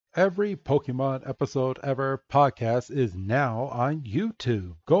Every Pokemon Episode Ever podcast is now on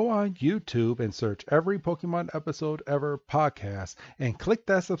YouTube. Go on YouTube and search Every Pokemon Episode Ever podcast and click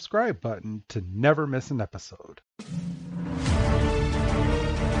that subscribe button to never miss an episode.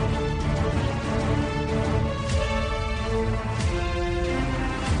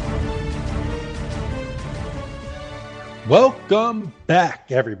 Welcome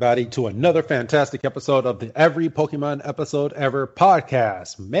back, everybody, to another fantastic episode of the Every Pokemon Episode Ever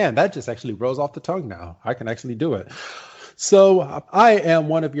podcast. Man, that just actually rolls off the tongue now. I can actually do it. So I am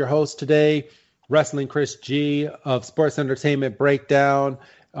one of your hosts today, Wrestling Chris G of Sports Entertainment Breakdown.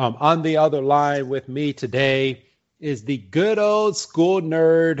 On the other line with me today is the good old school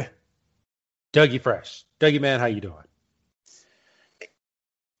nerd, Dougie Fresh. Dougie, man, how you doing?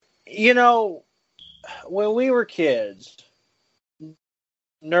 You know, when we were kids,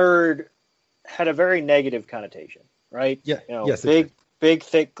 nerd had a very negative connotation, right? Yeah. You know, Yes. big,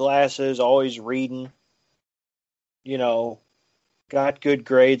 thick glasses, always reading. You know, got good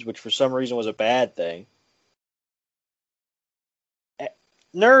grades, which for some reason was a bad thing.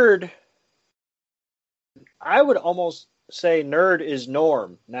 Nerd, I would almost say nerd is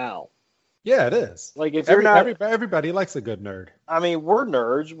norm now. Yeah, it is. Like if you're not, everybody likes a good nerd. I mean, we're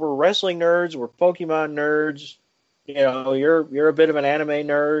nerds. We're wrestling nerds. We're Pokemon nerds. You know, you're a bit of an anime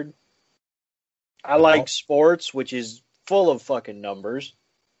nerd. I like sports, which is full of fucking numbers.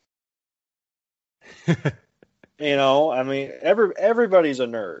 You know, I mean, everybody's a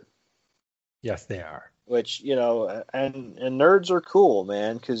nerd. Yes, they are. Which, you know, and nerds are cool,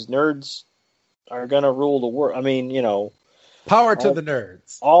 man, because nerds are gonna rule the world. I mean, you know, Power to the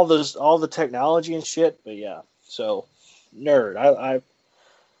nerds. all the technology and shit. But yeah, so nerd.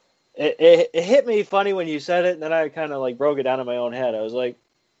 It hit me funny when you said it, and then I kind of like broke it down in my own head. I was like,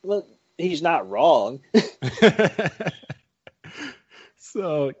 well, he's not wrong.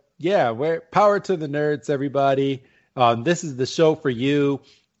 So yeah, we're power to the nerds, everybody. This is the show for you.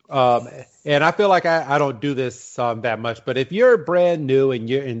 And I feel like I don't do this that much, but if you're brand new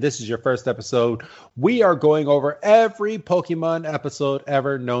and this is your first episode, we are going over every Pokemon episode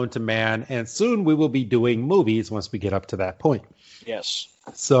ever known to man, and soon we will be doing movies once we get up to that point. Yes.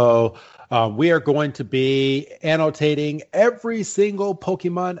 So we are going to be annotating every single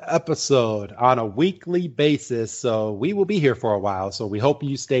Pokemon episode on a weekly basis. So we will be here for a while. So we hope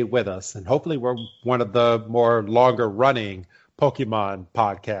you stay with us, and hopefully we're one of the more longer running Pokemon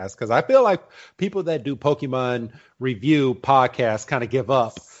podcasts, because I feel like people that do Pokemon review podcasts kind of give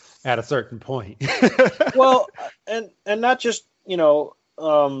up at a certain point. Well, and not just, you know,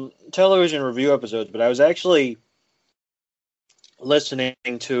 television review episodes, but I was actually listening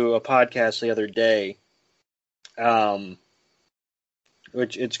to a podcast the other day,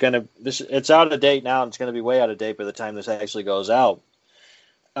 which it's out of date now, and it's gonna be way out of date by the time this actually goes out.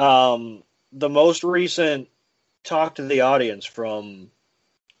 The most recent talk to the audience from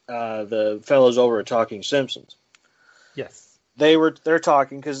the fellows over at Talking Simpsons. Yes, they're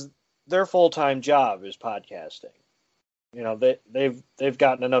talking because their full-time job is podcasting. You know, they've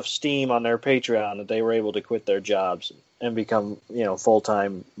gotten enough steam on their Patreon that they were able to quit their jobs and become, you know,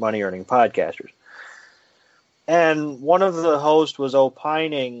 full-time money-earning podcasters. And one of the hosts was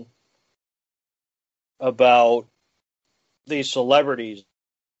opining about these celebrities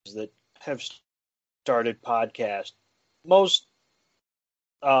that have started podcasts. Most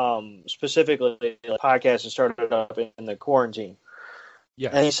specifically, podcasts that started up in the quarantine. yeah.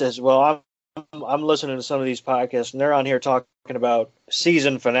 And he says, well, I'm listening to some of these podcasts, and they're on here talking about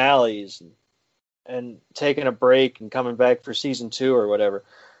season finales and taking a break and coming back for season 2 or whatever.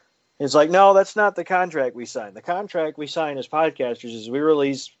 It's like, no, that's not the contract we signed. The contract we sign as podcasters is we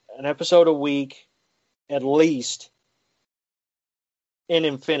release an episode a week, at least, in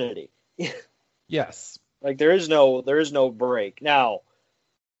infinity. Yes. Like there is no break. Now,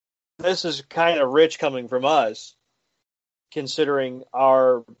 this is kind of rich coming from us, considering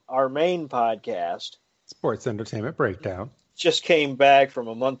our main podcast, Sports Entertainment Breakdown, just came back from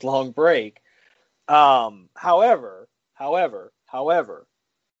a month-long break. However,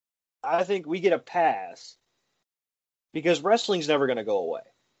 I think we get a pass because wrestling's never going to go away.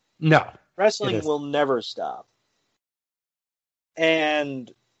 No, Wrestling will never stop.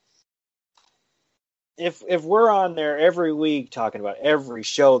 And if we're on there every week talking about every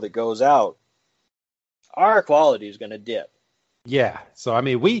show that goes out, our quality is going to dip. Yeah. So, I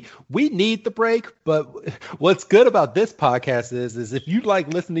mean, we need the break, but what's good about this podcast is if you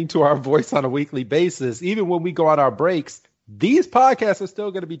like listening to our voice on a weekly basis, even when we go on our breaks, these podcasts are still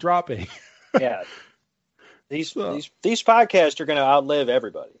going to be dropping. Yeah. These podcasts are going to outlive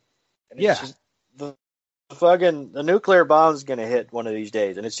everybody. And it's just the nuclear bomb's going to hit one of these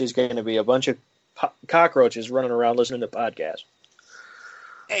days, and it's just going to be a bunch of cockroaches running around listening to podcasts.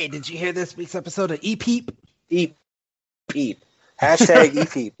 Hey, did you hear this week's episode of E-Peep? E-Peep. Hashtag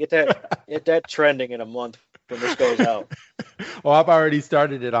E-Peep. Get that trending in a month when this goes out. Well, I've already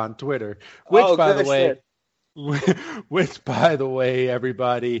started it on Twitter, which, by the way,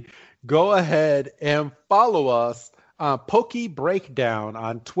 everybody, go ahead and follow us on Pokey Breakdown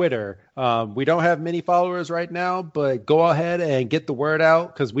on Twitter. We don't have many followers right now, but go ahead and get the word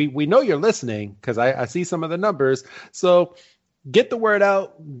out because we know you're listening because I see some of the numbers. So get the word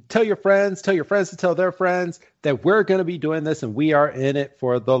out. Tell your friends to tell their friends that we're going to be doing this and we are in it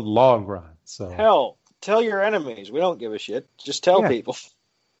for the long run. So hell, tell your enemies. We don't give a shit. Just tell people.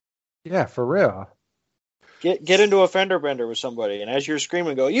 Yeah, for real. Get into a fender bender with somebody, and as you're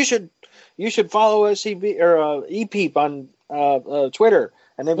screaming, go, you should follow SCB or E-Peep on Twitter,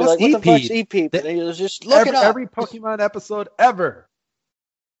 and they'll be like, what the fuck's E-Peep? And you just look it up. Every Pokemon episode ever,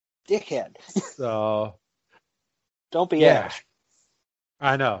 dickhead. So don't be Ash.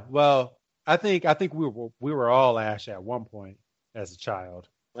 I know. Well, I think we were all Ash at one point as a child.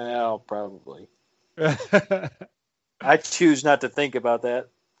 Well, probably. I choose not to think about that.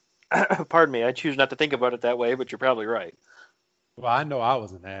 Pardon me, I choose not to think about it that way, but you're probably right. Well, I know I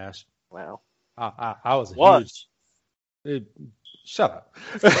was an Ash. Wow. I was a huge... Shut up.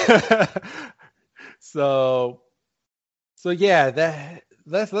 So yeah,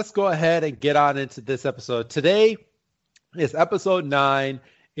 let's go ahead and get on into this episode. Today is episode 9.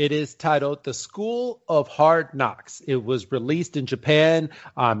 It is titled The School of Hard Knocks. It was released in Japan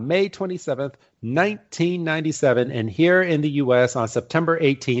on May 27th, 1997, and here in the U.S. on September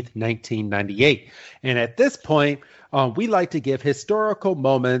 18th, 1998. And at this point, we like to give historical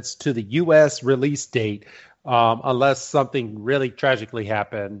moments to the U.S. release date, unless something really tragically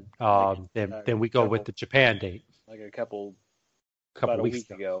happened. Then we go with the Japan date. Like a couple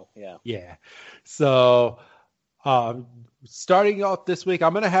weeks ago. Yeah. Yeah. So... starting off this week,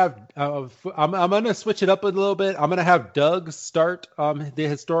 I'm gonna have I'm gonna switch it up a little bit. I'm gonna have Doug start the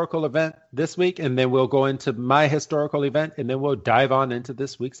historical event this week, and then we'll go into my historical event, and then we'll dive on into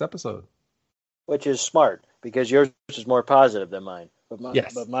this week's episode. Which is smart because yours is more positive than mine.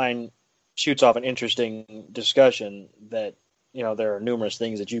 But mine shoots off an interesting discussion that there are numerous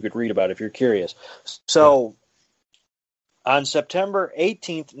things that you could read about if you're curious. So, on September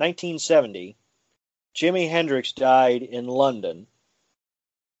 18th, 1970. Jimi Hendrix died in London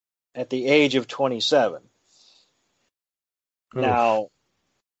at the age of 27. Oof. Now,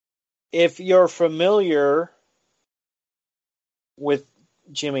 if you're familiar with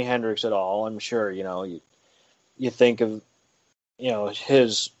Jimi Hendrix at all, I'm sure you think of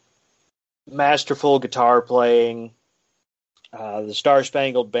his masterful guitar playing, the Star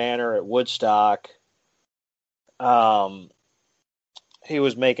Spangled Banner at Woodstock. He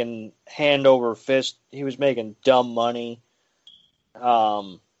was making hand over fist. He was making dumb money. He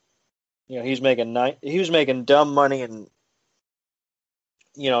was making dumb money in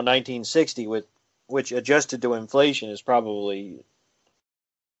 1960, which adjusted to inflation is probably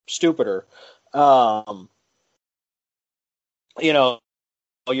stupider. Band of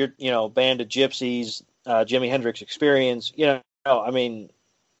Gypsies, Jimi Hendrix Experience.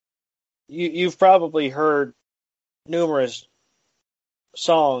 You've probably heard numerous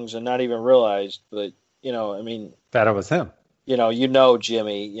songs and not even realized, but that it was him.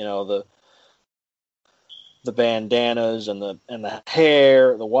 Jimmy, the bandanas and the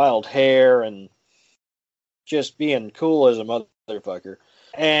hair, the wild hair, and just being cool as a motherfucker.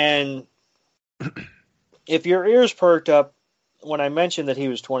 And if your ears perked up when I mentioned that he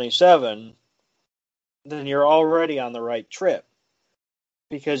was 27, then you're already on the right trip,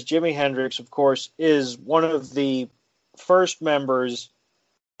 because Jimi Hendrix, of course, is one of the first members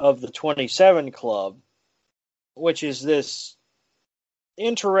of the 27 Club, which is this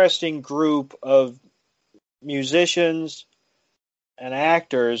interesting group of musicians and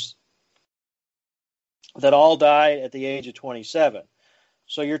actors that all died at the age of 27.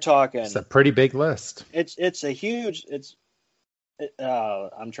 So you're talking... It's a pretty big list. It's a huge...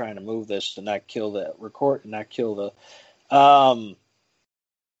 I'm trying to move this to not kill the record, not kill the...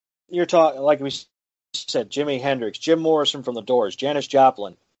 you're talking, like we said, Jimi Hendrix, Jim Morrison from The Doors, Janis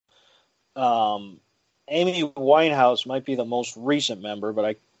Joplin, Amy Winehouse might be the most recent member,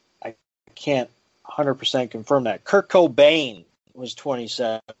 but I can't 100% confirm that. Kurt Cobain was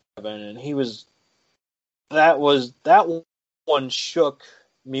 27, and that one shook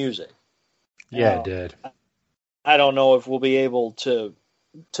music. Yeah, it did. I don't know if we'll be able to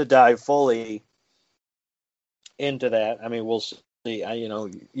dive fully into that. I mean, we'll see.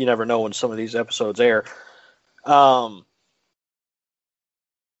 You never know when some of these episodes air. And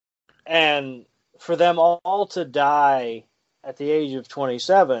for them all to die at the age of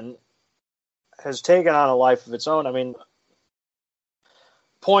 27 has taken on a life of its own. I mean,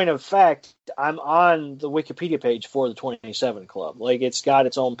 point of fact, I'm on the Wikipedia page for the 27 Club. Like, it's got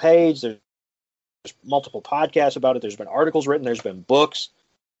its own page. There's multiple podcasts about it. There's been articles written. There's been books.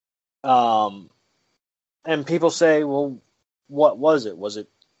 And people say, well, what was it?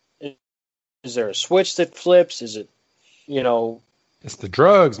 Is there a switch that flips? Is it, it's the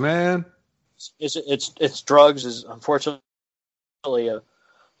drugs, man. It's drugs is unfortunately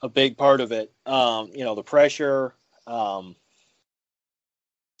a big part of it. The pressure, and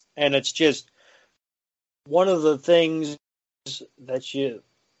it's just one of the things that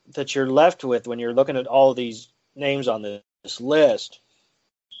you're left with when you're looking at all these names on this list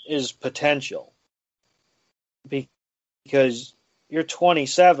is potential, because you're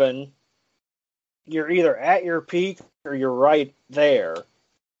 27, you're either at your peak or you're right there,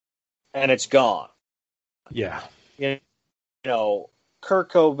 and it's gone. Yeah.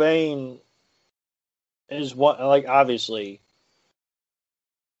 Kurt Cobain is obviously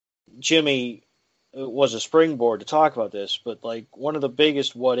Jimmy was a springboard to talk about this, but one of the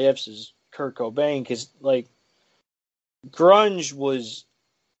biggest what ifs is Kurt Cobain, because grunge was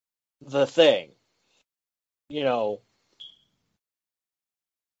the thing.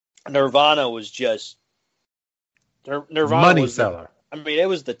 Nirvana was just Nirvana money was seller. It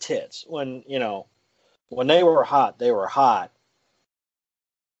was the tits when they were hot, they were hot,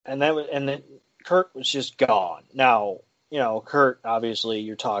 and then Kurt was just gone. Now Kurt, obviously,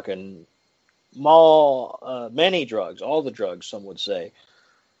 you're talking many drugs, all the drugs, some would say,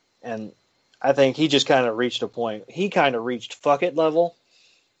 and I think he just kind of reached a point. He kind of reached fuck it level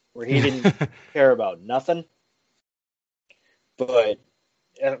where he didn't care about nothing. But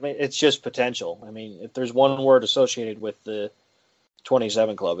it's just potential. If there's one word associated with the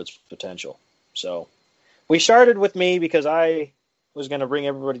 27 Club, it's potential. So we started with me because I was going to bring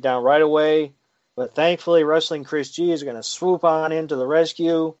everybody down right away, but thankfully Wrestling Chris G is going to swoop on into the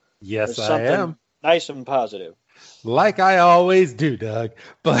rescue. Yes, I am. Nice and positive. Like I always do, Doug.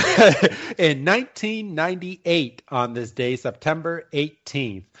 But in 1998, on this day, September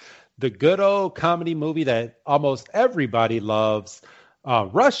 18th, the good old comedy movie that almost everybody loves,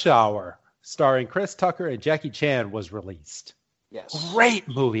 Rush Hour, starring Chris Tucker and Jackie Chan, was released. Yes. Great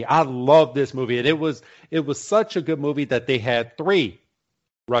movie. I love this movie. And it was such a good movie that they had 3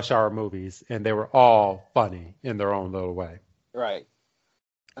 Rush Hour movies, and they were all funny in their own little way. Right.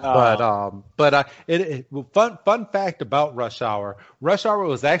 Fun fact about Rush Hour. Rush Hour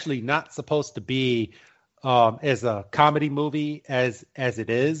was actually not supposed to be as a comedy movie as it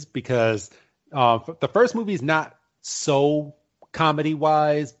is, because the first movie is not so comedy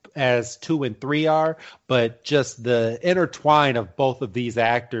wise as 2 and 3 are, but just the intertwine of both of these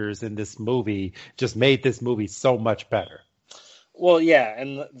actors in this movie just made this movie so much better. Well, yeah,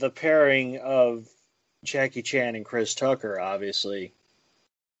 and the pairing of Jackie Chan and Chris Tucker, obviously,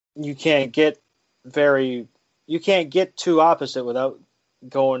 you can't get too opposite without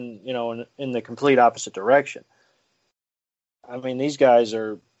going, in the complete opposite direction. These guys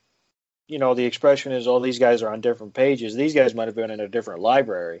are, the expression is, these guys are on different pages. These guys might have been in a different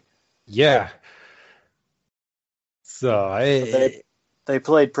library. Yeah. So they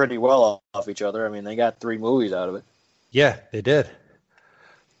played pretty well off each other. They got 3 movies out of it. Yeah, they did.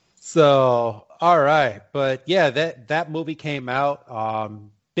 So, all right. But yeah, that movie came out.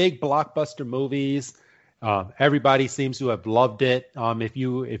 Big blockbuster movies. Everybody seems to have loved it. If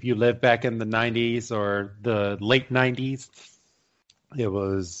you live back in the 90s or the late 90s, it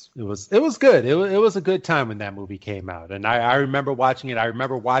was good. It was a good time when that movie came out. And I remember watching it. I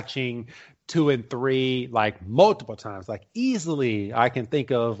remember watching 2 and 3 multiple times. Easily I can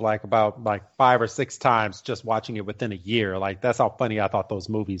think of about 5 or 6 times just watching it within a year. That's how funny I thought those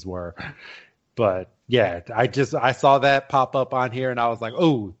movies were. But yeah, I saw that pop up on here and I was like,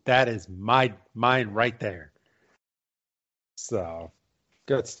 oh, that is mine right there. So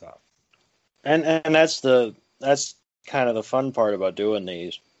good stuff. And that's kind of the fun part about doing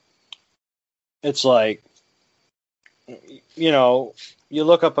these. It's you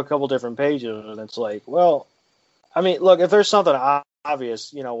look up a couple different pages and it's look, if there's something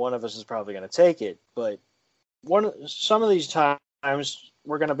obvious, one of us is probably going to take it. But some of these times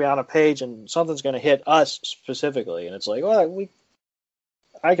we're going to be on a page and something's going to hit us specifically. And it's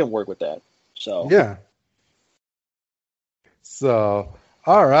I can work with that. So, yeah. So,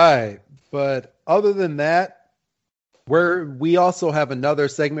 all right. But other than that, we also have another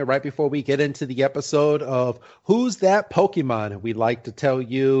segment right before we get into the episode of Who's That Pokemon? We like to tell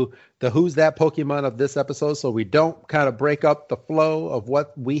you the Who's That Pokemon of this episode so we don't kind of break up the flow of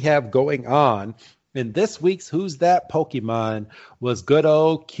what we have going on. And this week's Who's That Pokemon was good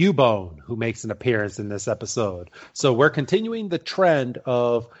old Cubone, who makes an appearance in this episode. So we're continuing the trend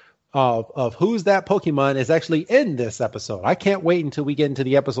of Who's That Pokemon is actually in this episode. I can't wait until we get into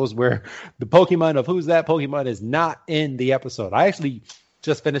the episodes where the Pokemon of Who's That Pokemon is not in the episode. I actually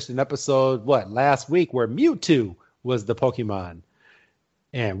just finished an episode, last week, where Mewtwo was the Pokemon.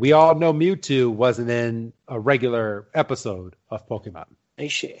 And we all know Mewtwo wasn't in a regular episode of Pokemon.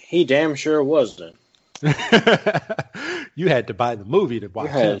 He damn sure wasn't. You had to buy the movie to watch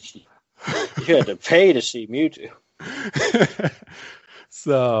it. You had to pay to see Mewtwo.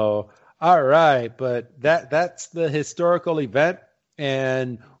 So, all right, but that's the historical event,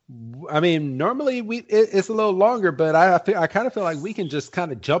 and I mean, normally it's a little longer, but I kind of feel like we can just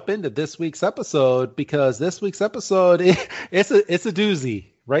kind of jump into this week's episode because this week's episode it's a doozy,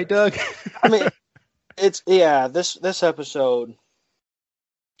 right, Doug? I mean, this episode,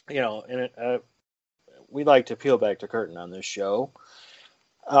 and we like to peel back the curtain on this show.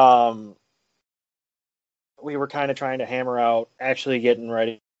 We were kind of trying to hammer out actually getting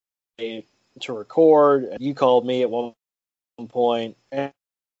ready to record. You called me at one point, and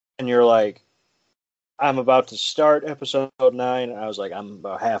you're like, I'm about to start episode 9. And I was like, I'm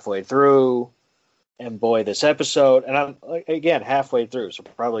about halfway through. And boy, this episode, and I'm, like, again, halfway through. So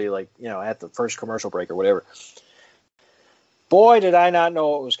probably at the first commercial break or whatever. Boy, did I not know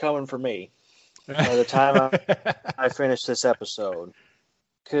what was coming for me by the time I finished this episode.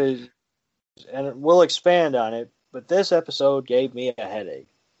 And we'll expand on it, but this episode gave me a headache.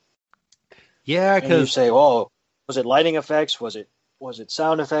 Yeah, because you say, "Oh, was it lighting effects? Was it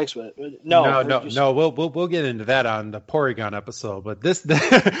sound effects?" No. We'll get into that on the Porygon episode. But this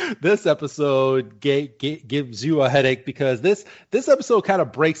episode gives you a headache because this episode kind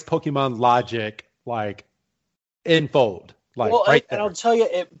of breaks Pokemon logic like in fold. Right there. And I'll tell you,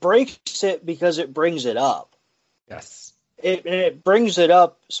 it breaks it because it brings it up. Yes. It brings it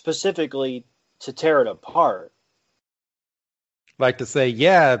up specifically to tear it apart. Like to say,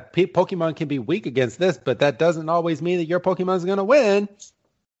 yeah, Pokemon can be weak against this, but that doesn't always mean that your Pokemon's going to win.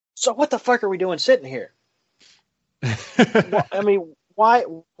 So what the fuck are we doing sitting here? I mean, why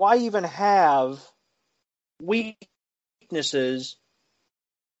even have weaknesses?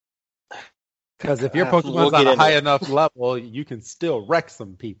 Because if your Pokemon's on a high enough level, you can still wreck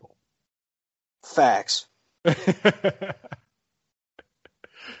some people. Facts.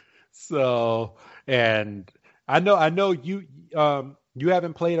 So, and I know you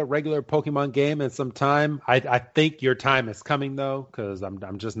haven't played a regular Pokemon game in some time. I think your time is coming though, because I'm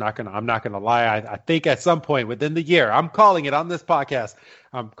not gonna lie. I think at some point within the year, I'm calling it on this podcast.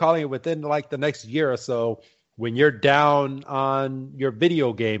 I'm calling it within like the next year or so when you're down on your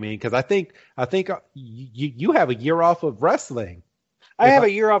video gaming, because I think you have a year off of wrestling. I have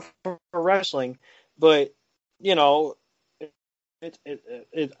a year off for wrestling, but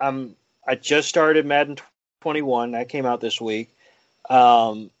I just started Madden 21. That came out this week.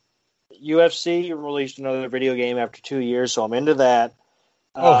 UFC released another video game after 2 years, so I'm into that.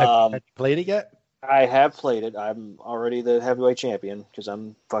 Have you played it yet? I have played it. I'm already the heavyweight champion because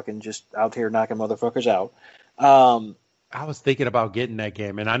I'm fucking just out here knocking motherfuckers out. I was thinking about getting that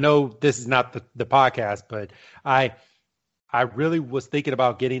game, and I know this is not the podcast, but I really was thinking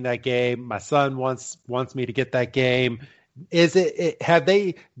about getting that game. My son wants me to get that game.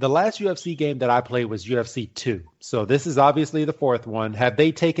 The last UFC game that I played was UFC 2. So this is obviously the 4th one. Have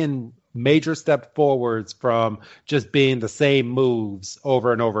they taken major step forwards from just being the same moves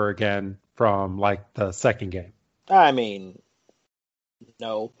over and over again from like the second game? I mean,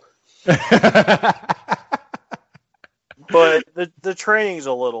 no. But the training's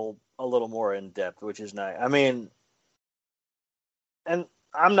a little more in depth, which is nice. I mean, and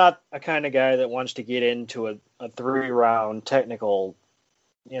I'm not a kind of guy that wants to get into a 3-round technical,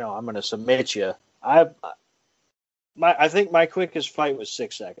 I'm going to submit you. I think my quickest fight was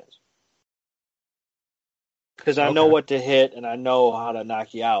 6 seconds. Because I know what to hit and I know how to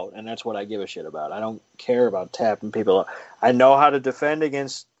knock you out, and that's what I give a shit about. I don't care about tapping people up. I know how to defend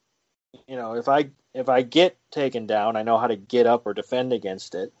against, if I get taken down, I know how to get up or defend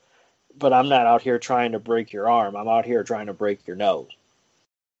against it. But I'm not out here trying to break your arm. I'm out here trying to break your nose.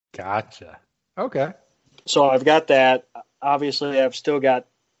 Gotcha. Okay. So I've got that. Obviously, I've still got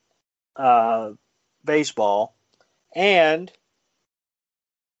baseball and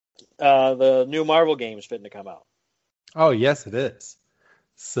the new Marvel game is fitting to come out. Oh, yes, it is.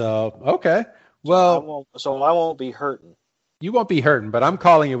 So, okay. Well, So I won't be hurting. you won't be hurting, but I'm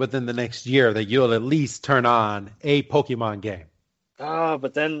calling it within the next year that you'll at least turn on a Pokemon game.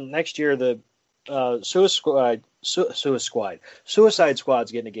 But then next year the Suicide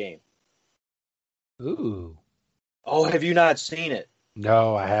Squad's getting a game. Ooh. Oh, have you not seen it?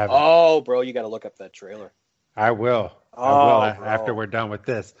 No, I haven't. Oh, bro, you got to look up that trailer. I will. Oh, After we're done with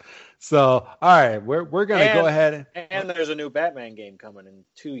this. So, all right, we're gonna go ahead and there's a new Batman game coming in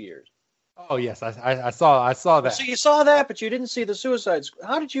 2 years. Oh yes, I saw that. So you saw that, but you didn't see the Suicide Squad.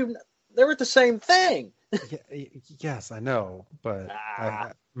 How did you? They were the same thing. Yes, I know, but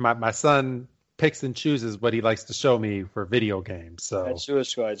my son picks and chooses what he likes to show me for video games. So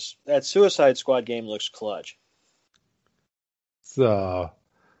that Suicide Squad game looks clutch. So,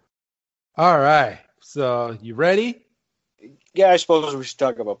 all right. So you ready? Yeah, I suppose we should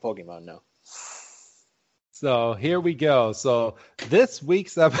talk about Pokemon now. So here we go. So this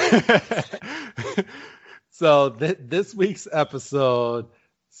week's this week's episode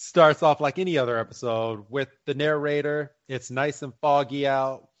starts off like any other episode with the narrator. It's nice and foggy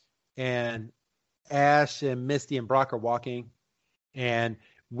out, and Ash and Misty and Brock are walking, and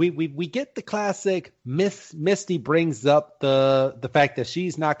we get the classic Misty brings up the fact that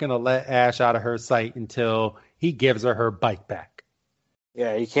she's not going to let Ash out of her sight until he gives her bike back.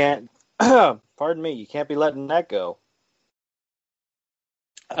 Yeah, you can't. Pardon me, you can't be letting that go.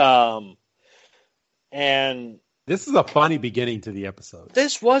 And this is a funny beginning to the episode.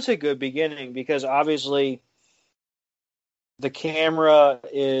 This was a good beginning because obviously the camera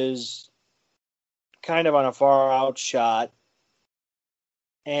is kind of on a far out shot,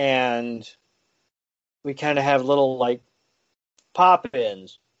 and we kind of have little like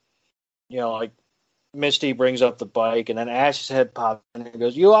pop-ins, like Misty brings up the bike, and then Ash's head pops in and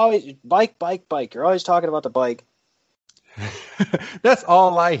goes, "You always bike. You're always talking about the bike." That's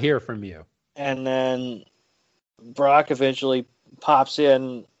all I hear from you. And then Brock eventually pops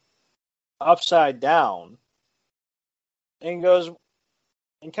in upside down and goes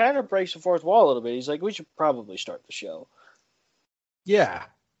and kind of breaks the fourth wall a little bit. He's like, "We should probably start the show." Yeah.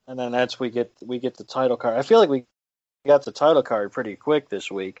 And then we get the title card. I feel like we got the title card pretty quick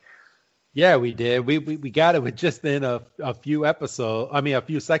this week. Yeah, we did. We got it with just in a few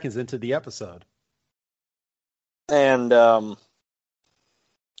seconds into the episode. And the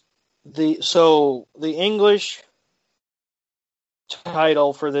English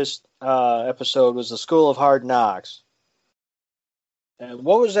title for this episode was The School of Hard Knocks. And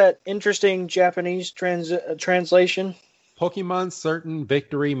what was that interesting Japanese translation? Pokemon Certain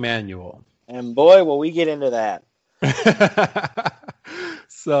Victory Manual. And boy, will we get into that.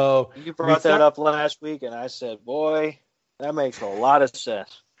 So you brought that up last week, and I said, boy, that makes a lot of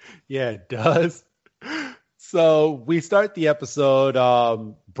sense. Yeah, it does. So we start the episode.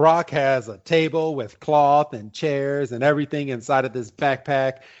 Brock has a table with cloth and chairs and everything inside of this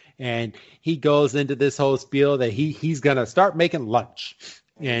backpack, and he goes into this whole spiel that he's gonna start making lunch,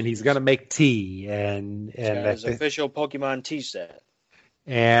 and he's gonna make tea, and his official Pokemon tea set.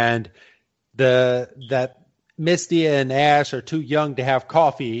 And that Misty and Ash are too young to have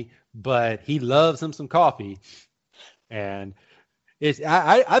coffee, but he loves him some coffee, and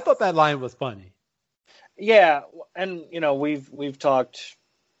I thought that line was funny. Yeah, and we've talked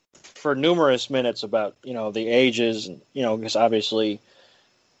for numerous minutes about the ages, and because obviously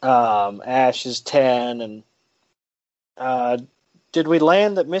Ash is 10, and did we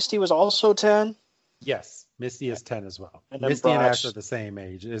land that Misty was also 10? Yes, Misty is 10 as well. And Misty and Ash are the same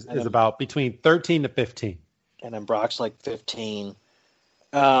age. Is about between 13 to 15. And then Brock's like 15.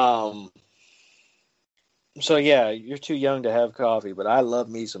 So yeah, you're too young to have coffee, but I love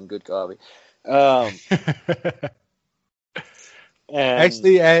me some good coffee.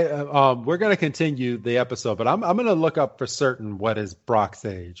 Actually, we're going to continue the episode, but I'm going to look up for certain what is Brock's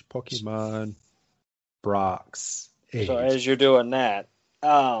age. Pokemon Brock's age. So as you're doing that,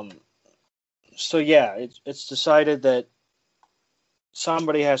 so yeah, it's decided that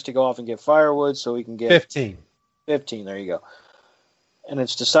somebody has to go off and get firewood so we can get 15. 15, there you go. And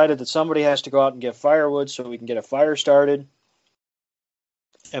it's decided that somebody has to go out and get firewood so we can get a fire started.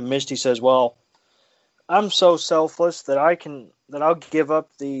 And Misty says, "Well, I'm so selfless that I'll give up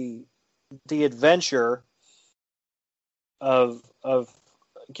the adventure of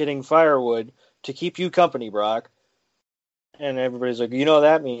getting firewood to keep you company, Brock." And everybody's like, "You know what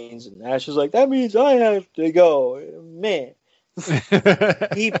that means?" And Ash is like, "That means I have to go." Man.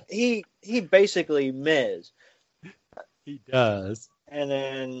 he basically Miz. He does. And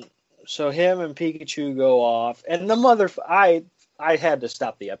then so him and Pikachu go off, and I had to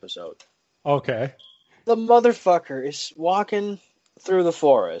stop the episode. Okay. The motherfucker is walking through the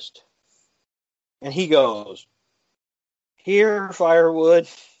forest, And he goes, "Here, firewood."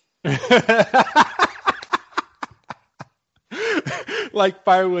 Like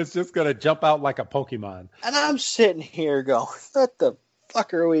firewood's just gonna jump out like a Pokemon. And I'm sitting here going, "What the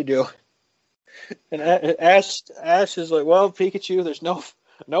fuck are we doing?" And Ash is like, "Well, Pikachu, there's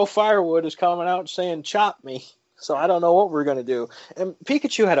no firewood is coming out saying chop me, so I don't know what we're gonna do." And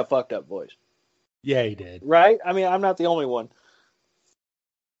Pikachu had a fucked up voice. Yeah, he did. Right? I mean, I'm not the only one.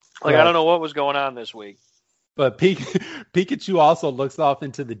 Like, I don't know what was going on this week. But Pikachu also looks off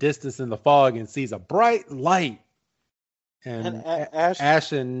into the distance in the fog and sees a bright light. And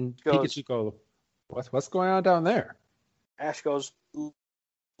Ash and Pikachu go, what's going on down there? Ash goes,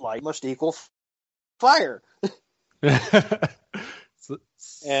 "Light must equal fire."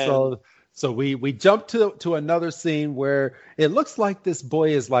 So we jump to another scene where it looks like this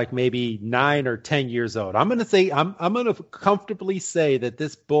boy is like maybe 9 or 10 years old. I'm gonna comfortably say that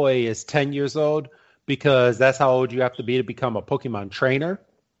this boy is 10 years old because that's how old you have to be to become a Pokemon trainer.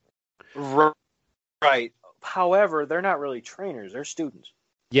 Right. However, they're not really trainers; they're students.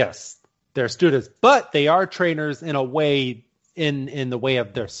 Yes, they're students, but they are trainers in a way in the way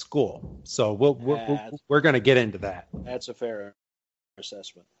of their school. So we're going to get into that. That's a fair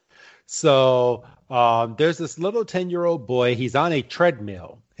assessment. So there's this little 10-year-old boy. He's on a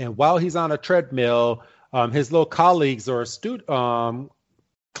treadmill, and while he's on a treadmill, his little colleagues or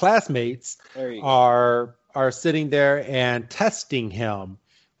classmates are sitting there and testing him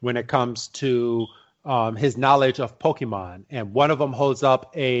when it comes to his knowledge of Pokemon. And one of them holds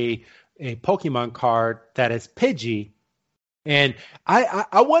up a Pokemon card that is Pidgey. And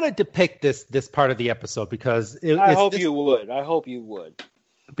I want to depict this part of the episode because I hope you would.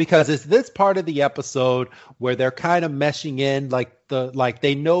 Because it's this part of the episode where they're kind of meshing in like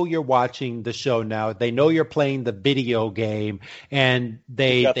they know you're watching the show now. They know you're playing the video game, and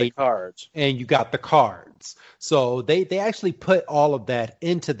you got the cards. So they actually put all of that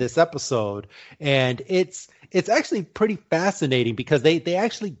into this episode, and it's actually pretty fascinating because they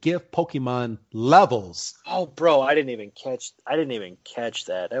actually give Pokemon levels. Oh, bro, I didn't even catch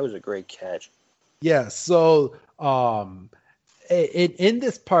that. That was a great catch. Yeah, so in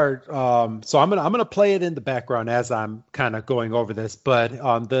this part, so I'm gonna play it in the background as I'm kind of going over this. But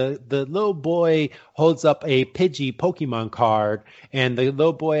the little boy holds up a Pidgey Pokemon card, and the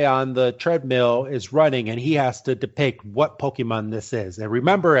little boy on the treadmill is running, and he has to depict what Pokemon this is. And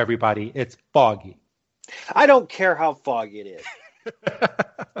remember, everybody, it's foggy. I don't care how foggy it is.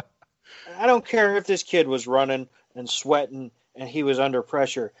 I don't care if this kid was running and sweating and he was under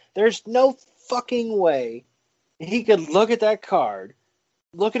pressure. There's no fucking way he could look at that card,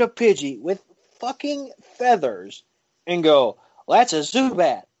 look at a Pidgey with fucking feathers, and go, "Well, that's a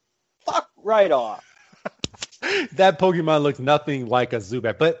Zubat." Fuck right off. That Pokemon looks nothing like a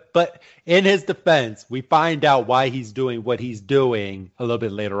Zubat. But in his defense, we find out why he's doing what he's doing a little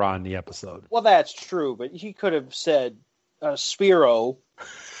bit later on in the episode. Well, that's true, but he could have said Spearow.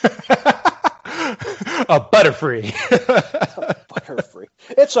 A Butterfree. A Butterfree.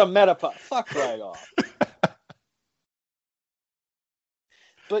 It's a Metapod. Fuck right off.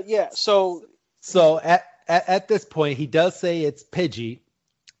 But yeah, so at this point, he does say it's Pidgey,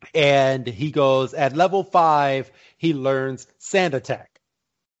 and he goes at level 5, he learns Sand Attack,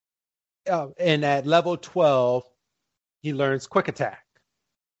 and at level 12, he learns Quick Attack.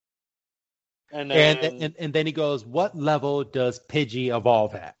 And then he goes, what level does Pidgey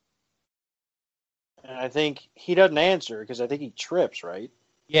evolve at? And I think he doesn't answer because I think he trips, right?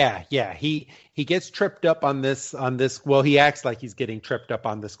 Yeah. He gets tripped up on this. Well, he acts like he's getting tripped up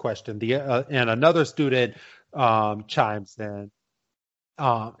on this question. And another student chimes in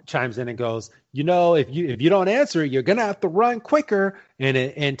and goes, if you don't answer, you're gonna have to run quicker.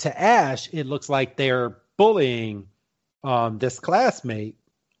 And to Ash, it looks like they're bullying this classmate,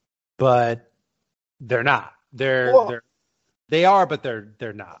 but they're not. They are, but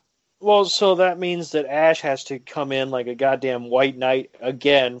they're not. Well, so that means that Ash has to come in like a goddamn white knight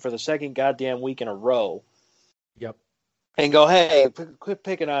again for the second goddamn week in a row. Yep. And go, "Hey, quit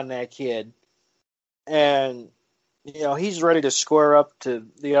picking on that kid." And, he's ready to square up to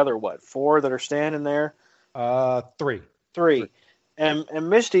the other, 4 that are standing there? 3. 3. And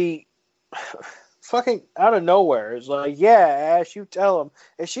Misty, fucking out of nowhere, is like, "Yeah, Ash, you tell him."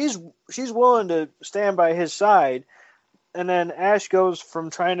 And she's willing to stand by his side. And then Ash goes from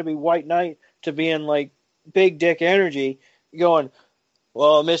trying to be White Knight to being like big dick energy, going,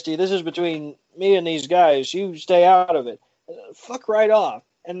 "Well, Misty, this is between me and these guys. You stay out of it." Fuck right off.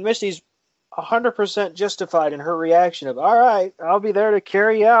 And Misty's 100% justified in her reaction of, "All right, I'll be there to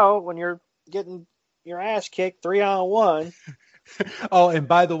carry you out when you're getting your ass kicked 3-on-1. Oh, and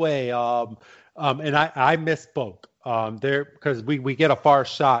by the way, And I misspoke. There because we get a far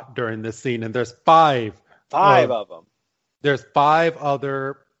shot during this scene, and there's five. Five of them. There's five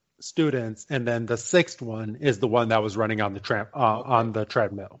other students, and then the sixth one is the one that was running on the on the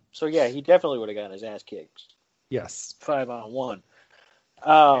treadmill. So yeah, he definitely would have gotten his ass kicked. Yes, 5-on-1.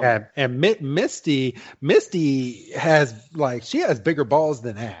 And Misty has she has bigger balls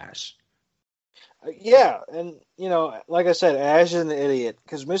than Ash. Yeah, and like I said, Ash is an idiot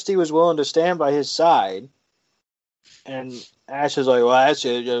because Misty was willing to stand by his side, and Ash is like, "Well, that's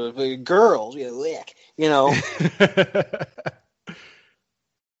girls, lick,"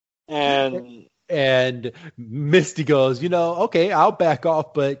 And Misty goes, okay, I'll back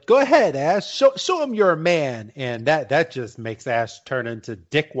off, but go ahead, Ash. Show him you're a man. And that just makes Ash turn into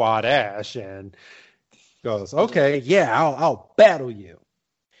Dickwad Ash and goes, okay, yeah, I'll battle you.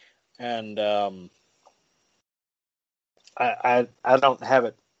 And I don't have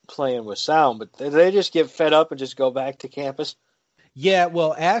it playing with sound, but they just get fed up and just go back to campus. Yeah,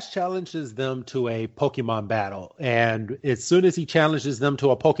 well, Ash challenges them to a Pokemon battle, and as soon as he challenges them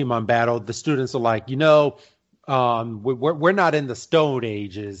to a Pokemon battle, the students are like, we're not in the Stone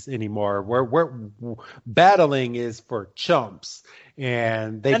Ages anymore. We're battling is for chumps,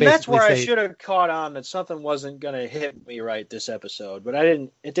 and that's where I should have caught on that something wasn't going to hit me right this episode, but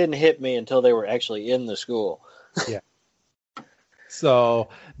it didn't hit me until they were actually in the school. Yeah. So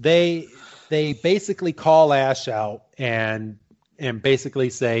they basically call Ash out and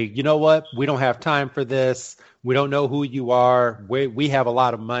basically say, you know what, we don't have time for this. We don't know who you are. We have a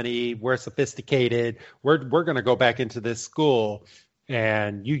lot of money. We're sophisticated. We're going to go back into this school,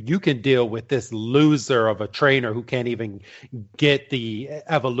 and you can deal with this loser of a trainer who can't even get the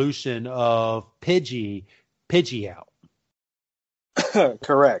evolution of Pidgey out.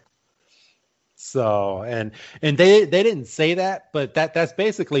 Correct. So and they didn't say that, but that's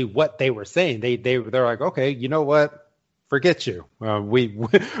basically what they were saying. They're like, okay, you know what? Forget you.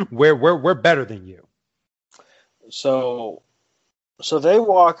 We're better than you. So they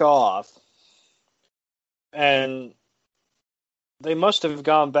walk off, and they must have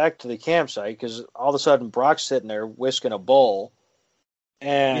gone back to the campsite because all of a sudden Brock's sitting there whisking a bowl,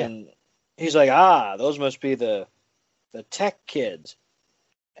 and he's like, those must be the tech kids,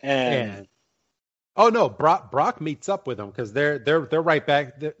 and oh no, Brock meets up with them because they're right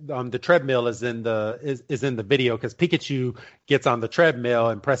back. The treadmill is in the video because Pikachu gets on the treadmill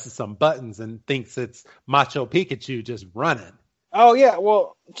and presses some buttons and thinks it's Macho Pikachu just running. Oh yeah,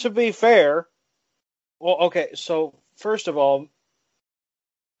 well to be fair, okay. So first of all,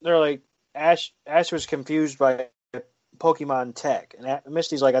 they're like Ash was confused by Pokemon Tech, and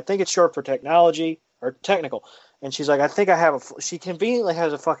Misty's like, I think it's short for technology or technical, and she's like, I think I have she conveniently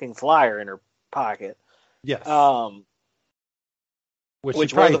has a fucking flyer in her pocket. Yes.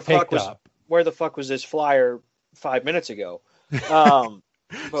 Which where the fuck was this flyer 5 minutes ago? But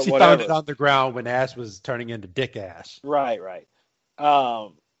she found it on the ground when Ash was turning into Dick Ash. Right.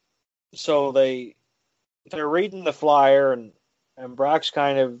 So they're reading the flyer, and Brock's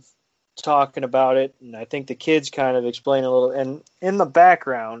kind of talking about it, and I think the kids kind of explain a little. And in the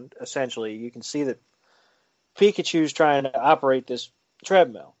background, essentially, you can see that Pikachu's trying to operate this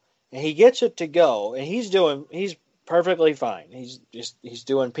treadmill. And he gets it to go, and he's perfectly fine. He's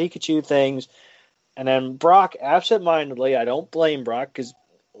doing Pikachu things, and then Brock, absentmindedly, I don't blame Brock because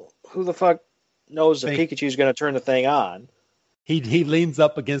who the fuck knows that Pikachu's going to turn the thing on? He leans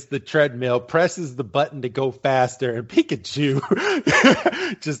up against the treadmill, presses the button to go faster, and Pikachu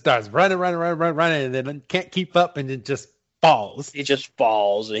just starts running, and then can't keep up, and then just falls. He just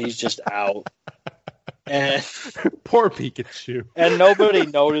falls, and he's just out. And poor Pikachu. And nobody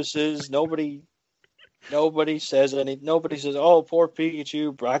notices. Nobody says anything. Nobody says, "Oh, poor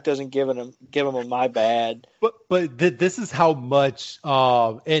Pikachu." Brock doesn't give him a my bad. But this is how much.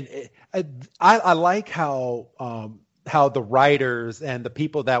 And I like how the writers and the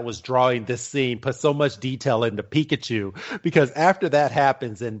people that was drawing this scene put so much detail into Pikachu, because after that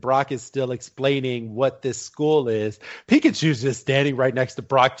happens and Brock is still explaining what this school is, Pikachu's just standing right next to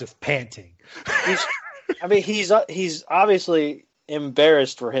Brock, just panting. He's obviously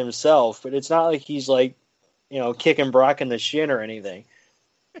embarrassed for himself, but it's not like he's like, kicking Brock in the shin or anything.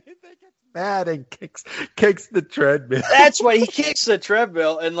 He gets mad and kicks the treadmill. That's why he kicks the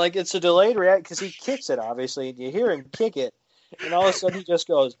treadmill, and like it's a delayed react because he kicks it, obviously, and you hear him kick it, and all of a sudden he just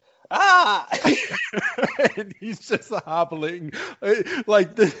goes, "Ah!" And he's just hobbling.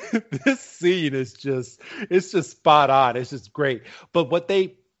 Like this scene is just spot on. It's just great. But what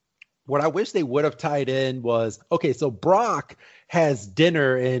what I wish they would have tied in was, okay, so Brock has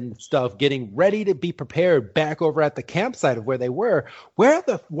dinner and stuff, getting ready to be prepared back over at the campsite of where they were. Why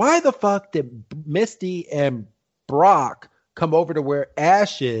the fuck did Misty and Brock come over to where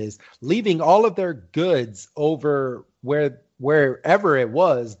Ash is, leaving all of their goods over wherever it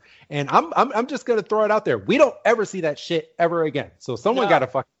was? And I'm just gonna throw it out there. We don't ever see that shit ever again. So someone got a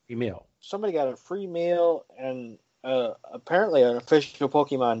fucking free meal. Somebody got a free meal and apparently an official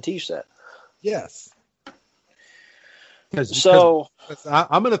Pokemon tea set. Yes. So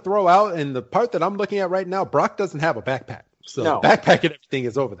I'm going to throw out, in the part that I'm looking at right now, Brock doesn't have a backpack. So the backpack and everything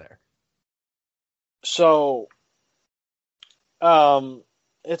is over there. So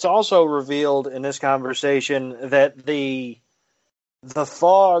it's also revealed in this conversation that the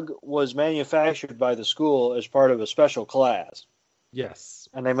fog was manufactured by the school as part of a special class. Yes.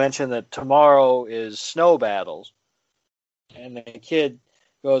 And they mentioned that tomorrow is snow battles. And the kid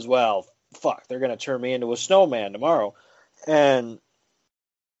goes, well, fuck, they're going to turn me into a snowman tomorrow. And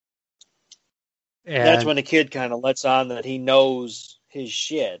that's when the kid kind of lets on that he knows his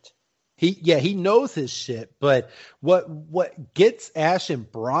shit. He knows his shit, but what gets Ash and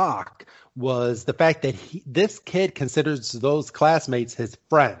Brock was the fact that this kid considers those classmates his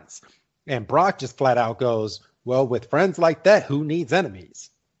friends. And Brock just flat out goes, well, with friends like that, who needs enemies?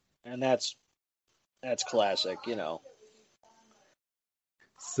 And that's classic, you know.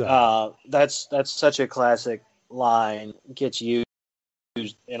 So that's such a classic line. Gets used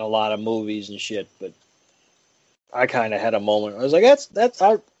in a lot of movies and shit, but I kind of had a moment. I was like,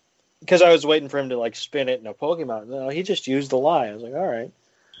 because I was waiting for him to like spin it in a Pokemon. No, he just used the line. I was like, all right.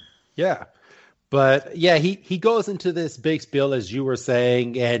 Yeah. But yeah, he goes into this big spiel, as you were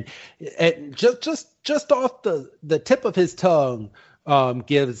saying, and just off the tip of his tongue,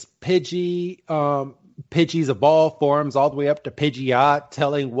 gives Pidgey's evolved forms all the way up to Pidgeot,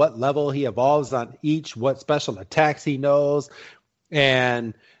 telling what level he evolves on each, what special attacks he knows.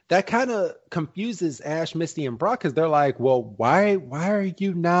 And that kind of confuses Ash, Misty, and Brock, because they're like, well, why are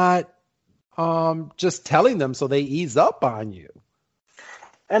you not just telling them so they ease up on you?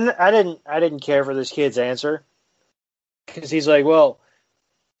 And I didn't care for this kid's answer, because he's like, well,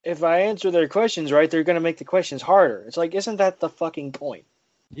 if I answer their questions right, they're going to make the questions harder. It's like, isn't that the fucking point?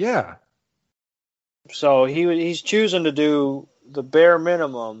 Yeah. So he's choosing to do the bare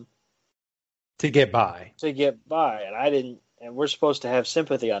minimum to get by. And we're supposed to have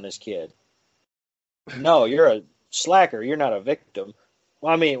sympathy on this kid. No, you're a slacker. You're not a victim.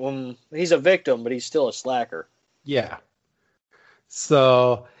 Well, I mean, he's a victim, but he's still a slacker. Yeah.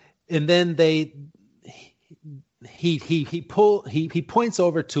 So, and then he points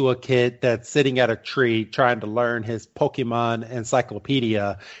over to a kid that's sitting at a tree trying to learn his Pokemon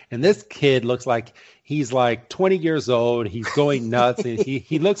encyclopedia, and this kid looks like he's like 20 years old. He's going nuts, and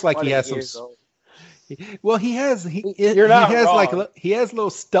he looks like he has some. Well, he has little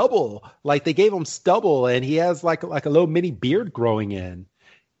stubble. Like they gave him stubble, and he has like a little mini beard growing in.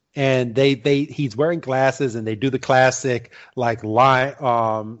 And he's wearing glasses, and they do the classic like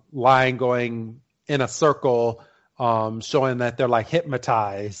line going in a circle, showing that they're like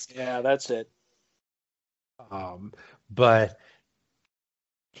hypnotized. Yeah, that's it. But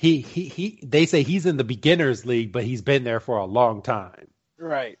they say he's in the beginners league, but he's been there for a long time.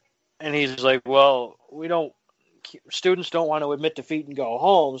 Right. And he's like, well, students don't want to admit defeat and go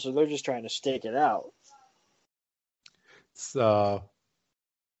home, so they're just trying to stick it out. So,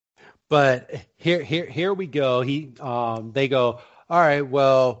 but here we go. They go, all right,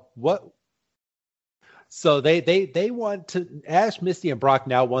 well, what? So they want to, Ash, Misty, and Brock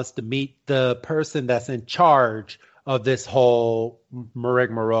now wants to meet the person that's in charge of this whole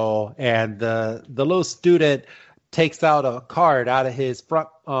rigmarole, and the little student takes out a card out of his front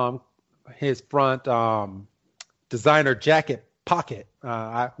designer jacket pocket.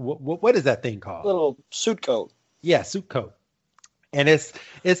 What is that thing called? Little suit coat. Yeah, suit coat. And it's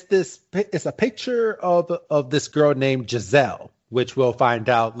a picture of this girl named Giselle, which we'll find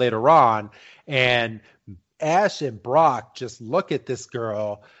out later on. And Ash and Brock just look at this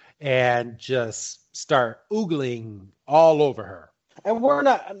girl and just start oogling all over her. And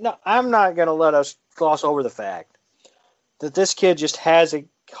I'm not going to let us gloss over the fact that this kid just has a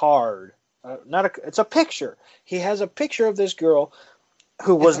card. It's a picture. He has a picture of this girl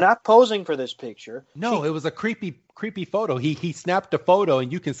who was not posing for this picture. No, it was a creepy photo. He snapped a photo,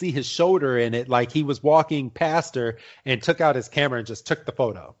 and you can see his shoulder in it, like he was walking past her and took out his camera and just took the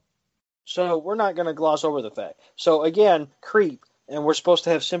photo. So we're not going to gloss over the fact. So again, creep, and we're supposed to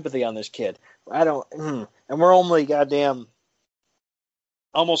have sympathy on this kid. And we're only goddamn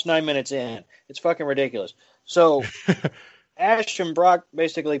almost 9 minutes in. It's fucking ridiculous. So Ash and Brock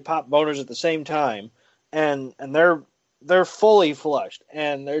basically pop boners at the same time, and they're fully flushed,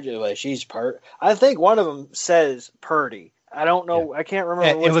 and they're just like, she's I think one of them says Purdy. I don't know. Yeah. I can't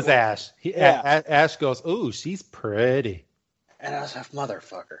remember. It was one. Ash. Ash goes, "Ooh, she's pretty." And I was like,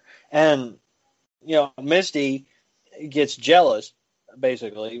 "Motherfucker!" And Misty gets jealous.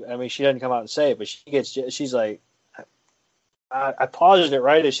 Basically, I mean, she doesn't come out and say it, but she's like, I paused it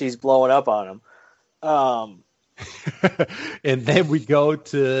right as she's blowing up on him. And then we go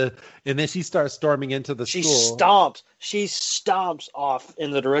to, and then she starts storming into the school. She stomps off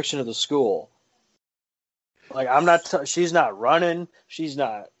in the direction of the school. Like, she's not running. She's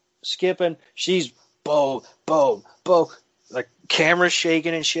not skipping. She's boom, boom, boom. Like, camera's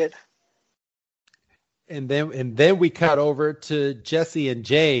shaking and shit. And then we cut over to Jesse and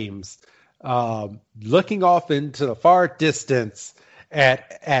James looking off into the far distance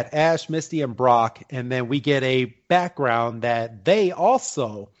at Ash, Misty, and Brock. And then we get a background that they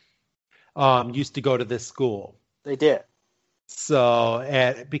also used to go to this school. They did.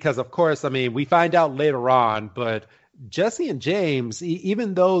 So, because of course, I mean, we find out later on, but Jesse and James,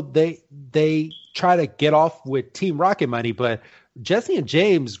 even though they try to get off with Team Rocket money, but Jesse and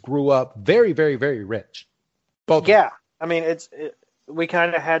James grew up very, very, very rich. Both. Yeah. I mean, we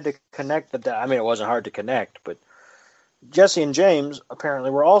kind of had to connect the dots. I mean, it wasn't hard to connect, but Jesse and James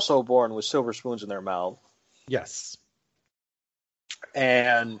apparently were also born with silver spoons in their mouth. Yes.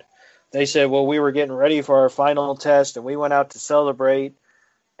 And they said, well, we were getting ready for our final test, and we went out to celebrate,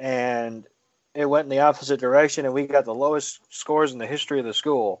 and it went in the opposite direction, and we got the lowest scores in the history of the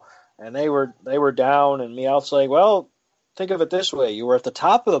school. And they were down, and Meowth's like, well, think of it this way. You were at the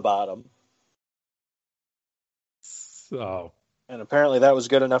top of the bottom. So. And apparently that was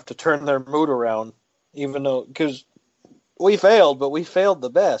good enough to turn their mood around, even though, because we failed, but we failed the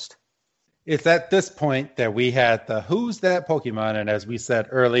best. It's at this point that we had the Who's That Pokemon, and as we said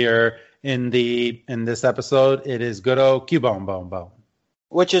earlier in this episode, it is good old Cubone Bone Bone.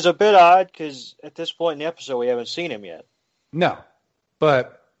 Which is a bit odd, because at this point in the episode, we haven't seen him yet. No,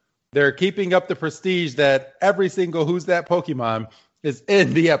 but they're keeping up the prestige that every single Who's That Pokemon is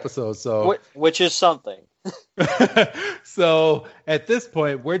in the episode. So, which is something. So at this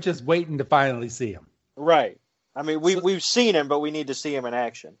point, we're just waiting to finally see him. Right. I mean, we've seen him, but we need to see him in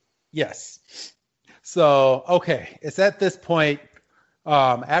action. Yes. So, okay. It's at this point,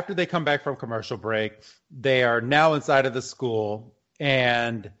 after they come back from commercial break, they are now inside of the school,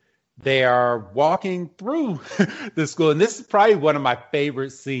 and they are walking through the school. And this is probably one of my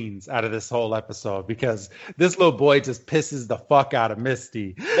favorite scenes out of this whole episode, because this little boy just pisses the fuck out of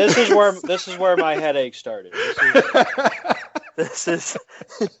Misty. This is where my headache started. This is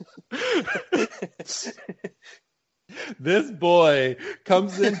This boy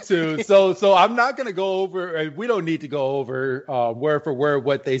comes into so I'm not going to go over. We don't need to go over word for word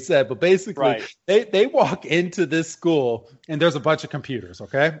what they said, but basically, right. they walk into this school and there's a bunch of computers.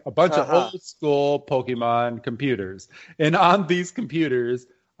 Okay, a bunch of old school Pokemon computers, and on these computers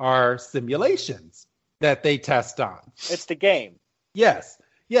are simulations that they test on. It's the game. Yes.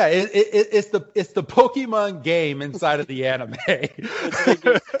 Yeah, it's the Pokemon game inside of the anime,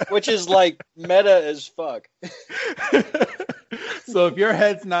 which is like meta as fuck. So if your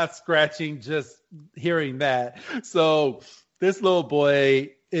head's not scratching just hearing that, so this little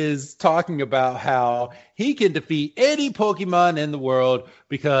boy is talking about how he can defeat any Pokemon in the world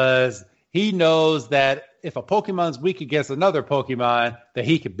because he knows that if a Pokemon's weak against another Pokemon, that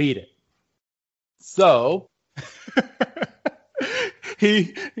he can beat it. So.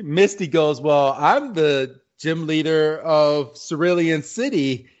 Misty goes, well, I'm the gym leader of Cerulean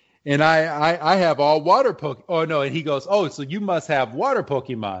City, and I have all water Pokemon. Oh, no, and he goes, oh, so you must have water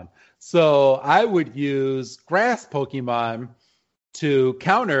Pokemon. So I would use grass Pokemon to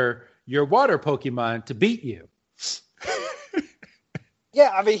counter your water Pokemon to beat you.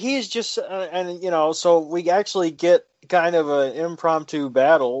 Yeah, I mean, he's just, so we actually get kind of an impromptu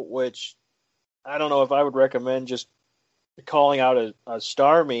battle, which I don't know if I would recommend just calling out a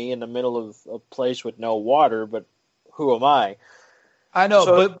Starmie in the middle of a place with no water, but who am I? I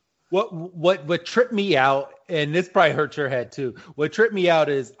know, but what tripped me out, and this probably hurts your head too. What tripped me out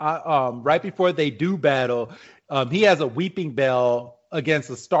is right before they do battle, he has a Weeping Bell against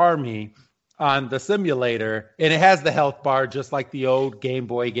a Starmie on the simulator, and it has the health bar just like the old Game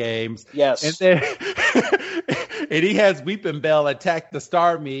Boy games. Yes. And then and he has Weeping Bell attack the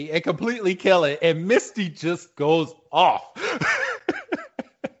Starmie and completely kill it, and Misty just goes off.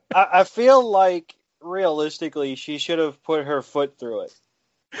 I feel like realistically she should have put her foot through it.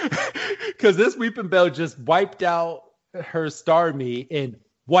 Because this Weeping Bell just wiped out her Starmie in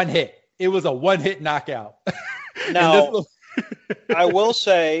one hit. It was a one-hit knockout. Now, I will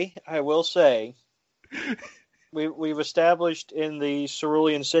say, we've established in the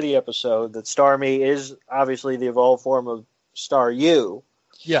Cerulean City episode that Starmie is obviously the evolved form of Staryu,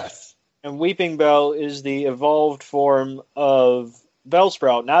 Yes. and Weeping Bell is the evolved form of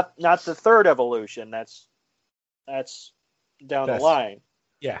Bellsprout, not the third evolution. That's down the line.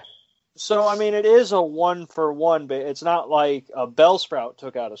 Yeah. So, I mean, it is a 1-for-1, but it's not like a Bellsprout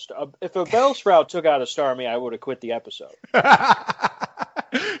took out a Star. If a Bellsprout took out a Starmie, I would have quit the episode.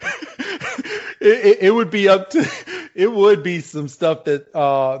 It would be up to. It would be some stuff that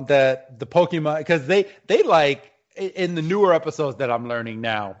that the Pokemon, because they like in the newer episodes that I'm learning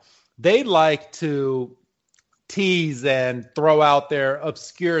now, they like to tease and throw out their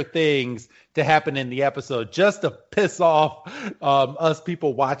obscure things to happen in the episode just to piss off us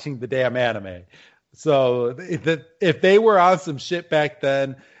people watching the damn anime. So if they were on some shit back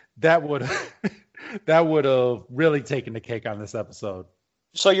then, that would have really taken the cake on this episode.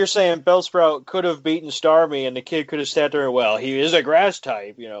 So you're saying Bellsprout could have beaten Starmie, and the kid could have sat there and, well, he is a grass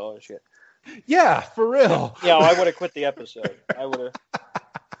type, and shit. Yeah, for real. Yeah, I would have quit the episode. I would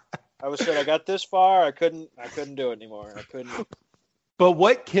have said, I got this far, I couldn't do it anymore. I couldn't. But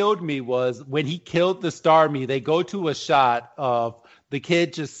what killed me was when he killed the Starmie, they go to a shot of the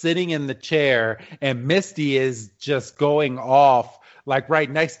kid just sitting in the chair, and Misty is just going off like right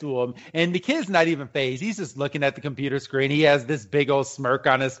next to him, and the kid's not even phased. He's just looking at the computer screen. He has this big old smirk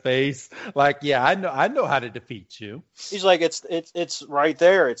on his face, like, yeah, I know how to defeat you. He's like, it's right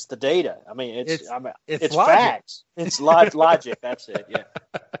there. It's the data. I mean, it's logic. Facts. It's logic. That's it. Yeah.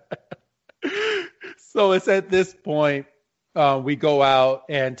 So it's at this point we go out,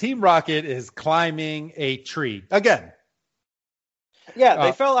 and Team Rocket is climbing a tree again. Yeah,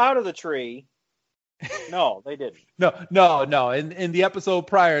 they fell out of the tree. No, they didn't. No. In the episode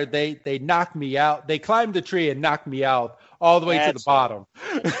prior, they knocked me out. They climbed the tree and knocked me out all the way to the bottom.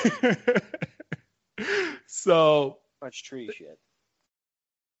 So much tree shit.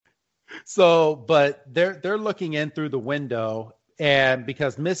 So, but they're looking in through the window, and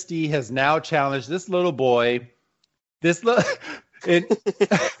because Misty has now challenged this little boy, and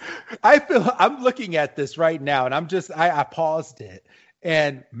I'm looking at this right now, and I paused it.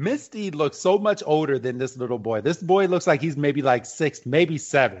 And Misty looks so much older than this little boy. This boy looks like he's maybe like 6, maybe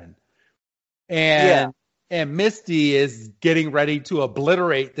 7. And Misty is getting ready to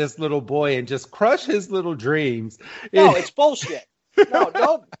obliterate this little boy and just crush his little dreams. No, it's bullshit.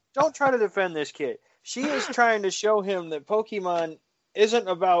 No, don't try to defend this kid. She is trying to show him that Pokemon isn't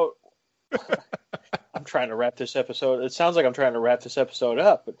about. I'm trying to wrap this episode. It sounds like I'm trying to wrap this episode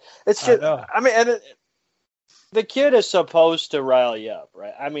up, but it's just. I mean, the kid is supposed to rile you up,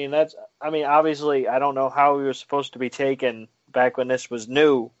 right? I mean, obviously, I don't know how he was supposed to be taken back when this was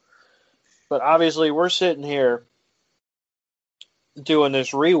new, but obviously, we're sitting here doing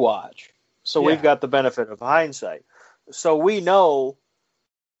this rewatch, so we've got the benefit of hindsight. So we know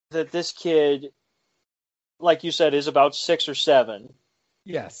that this kid, like you said, is about 6 or 7.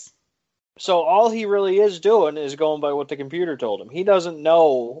 Yes. So all he really is doing is going by what the computer told him. He doesn't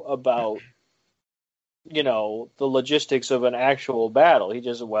know about, the logistics of an actual battle. He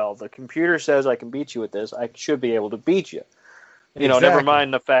just, the computer says I can beat you with this. I should be able to beat you. Exactly. Never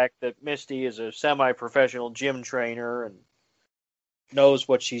mind the fact that Misty is a semi-professional gym trainer and knows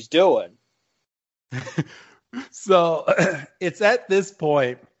what she's doing. So it's at this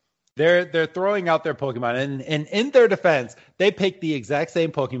point they're throwing out their Pokemon, and in their defense, they picked the exact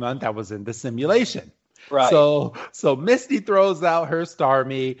same Pokemon that was in the simulation. Right. So Misty throws out her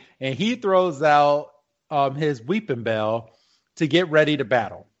Starmie, and he throws out his Weeping Bell to get ready to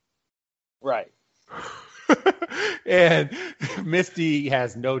battle. Right. And Misty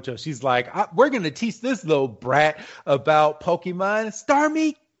has no choice. She's like, we're going to teach this little brat about Pokemon.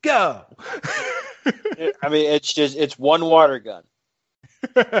 Starmie, go. I mean, it's one water gun.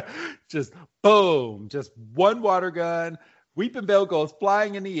 Just boom, just one water gun. Weeping Bell goes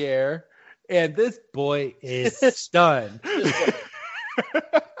flying in the air, and this boy is stunned.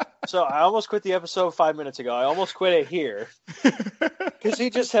 So I almost quit the episode 5 minutes ago. I almost quit it here because he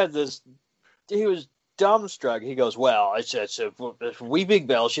just had this. He was dumbstruck. He goes, "Well, it's Weeping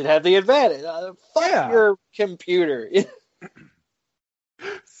Bell should have the advantage." Fuck your computer.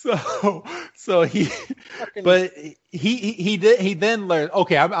 So he then learned.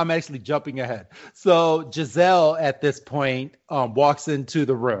 Okay, I'm actually jumping ahead. So Giselle at this point walks into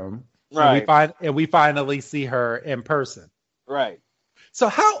the room, right? And we finally see her in person, right? So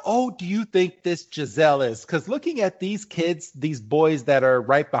how old do you think this Giselle is? Because looking at these kids, these boys that are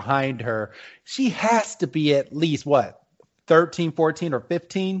right behind her, she has to be at least, 13, 14, or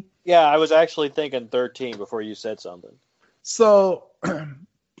 15? Yeah, I was actually thinking 13 before you said something. So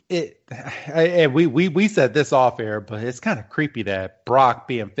we said this off air, but it's kind of creepy that Brock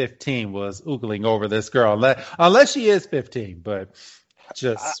being 15 was oogling over this girl, unless she is 15. But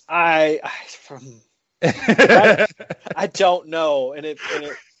just I don't know, and it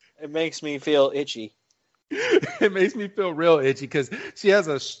makes me feel itchy. It makes me feel real itchy because she has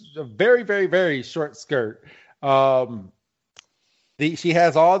a very, very, very short skirt. She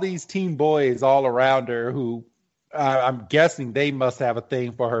has all these teen boys all around her who I'm guessing they must have a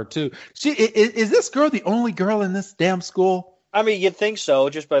thing for her too. Is this girl the only girl in this damn school? I mean, you'd think so,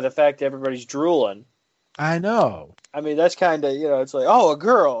 just by the fact that everybody's drooling. I know. I mean, that's kind of, it's like, oh, a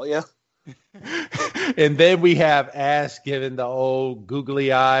girl, yeah. And then we have Ash giving the old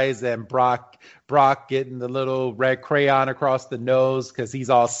googly eyes and Brock getting the little red crayon across the nose because he's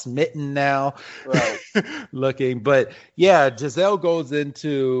all smitten now. Right. Looking. But yeah, Giselle goes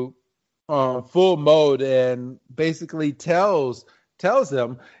into full mode and basically tells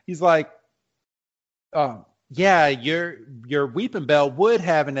him, he's like, yeah, your Weeping Bell would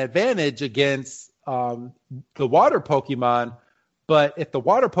have an advantage against the water Pokemon. But if the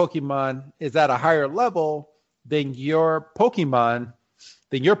water Pokemon is at a higher level, then your Pokemon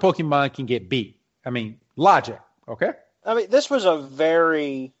can get beat. I mean, logic, okay? I mean, this was a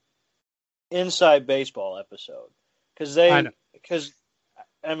very inside baseball episode because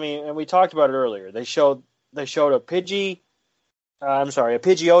and we talked about it earlier. They showed a Pidgeotto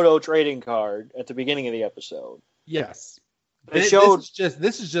trading card at the beginning of the episode. Yes. This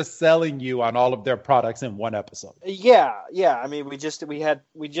is just selling you on all of their products in one episode. Yeah. I mean, we just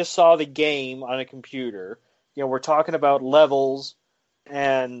saw the game on a computer. We're talking about levels,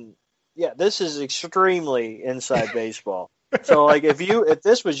 and yeah, this is extremely inside baseball. So, like, if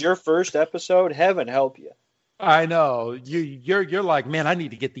this was your first episode, heaven help you. I know you're like, man, I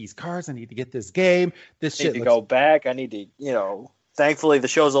need to get these cards. I need to get this game. This shit. I need to go back. I need to, Thankfully, the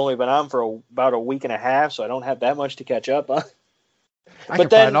show's only been on for about a week and a half, so I don't have that much to catch up on. I can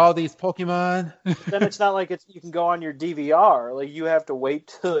find all these Pokemon. Then it's not like you can go on your DVR. Like, you have to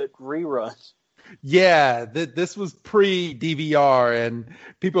wait till it reruns. Yeah, this was pre-DVR, and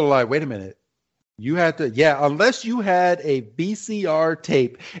people are like, wait a minute. You had to, unless you had a VCR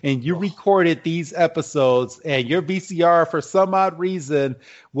tape and you recorded these episodes and your VCR for some odd reason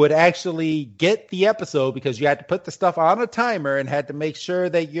would actually get the episode because you had to put the stuff on a timer and had to make sure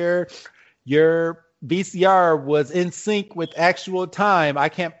that your VCR was in sync with actual time. I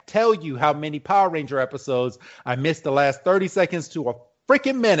can't tell you how many Power Ranger episodes I missed the last 30 seconds to a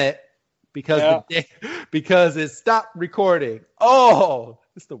freaking minute because it stopped recording. Oh,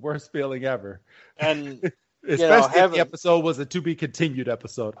 it's the worst feeling ever. And especially if the episode was a to be continued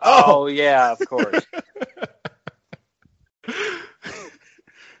episode. Oh yeah, of course.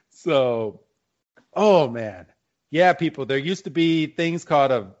 So, oh man, yeah, people. There used to be things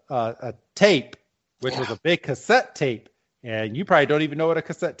called a tape, which was a big cassette tape, and you probably don't even know what a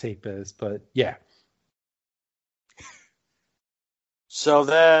cassette tape is, but yeah. So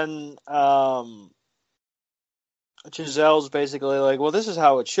then, Giselle's basically like, well, this is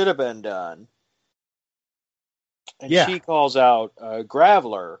how it should have been done. And she calls out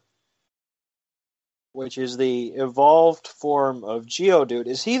Graveler, which is the evolved form of Geodude.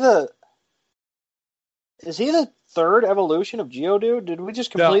 Is he the third evolution of Geodude? Did we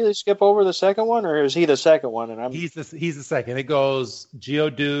just completely skip over the second one, or is he the second one? And he's the second. It goes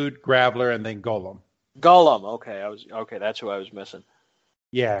Geodude, Graveler, and then Golem. Golem. Okay, that's who I was missing.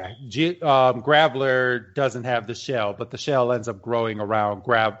 Yeah, Graveler doesn't have the shell, but the shell ends up growing around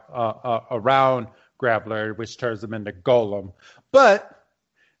around Graveler, which turns him into Golem. But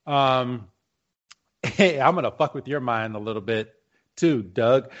hey, I'm gonna fuck with your mind a little bit too,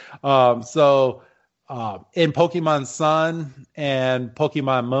 Doug. So in Pokemon Sun and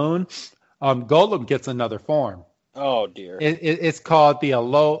Pokemon Moon, Golem gets another form. Oh dear! It's called the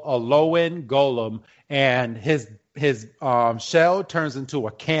Alolan Golem, and his shell turns into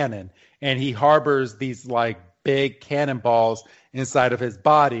a cannon, and he harbors these like big cannonballs inside of his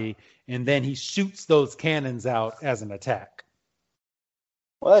body, and then he shoots those cannons out as an attack.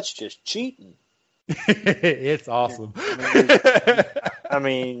 Well, that's just cheating. It's awesome. I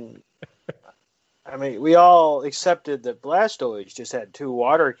mean, we all accepted that Blastoise just had 2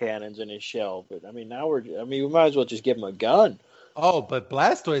 water cannons in his shell, but I mean, we might as well just give him a gun. Oh, but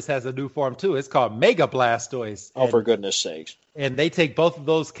Blastoise has a new form too. It's called Mega Blastoise. Oh, for goodness sakes. And they take both of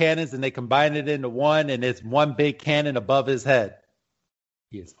those cannons and they combine it into one, and it's one big cannon above his head.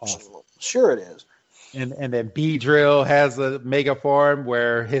 He is awesome. Sure it is. And then Beedrill has a mega form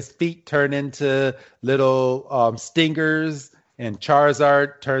where his feet turn into little stingers, and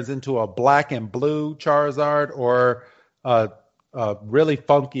Charizard turns into a black and blue Charizard, or really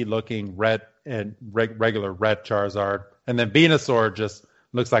funky looking red and regular red Charizard, and then Venusaur just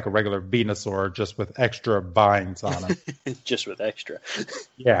looks like a regular Venusaur, just with extra vines on him. Just with extra.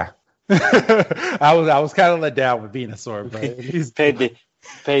 Yeah. I was kind of let down with Venusaur, but he's paid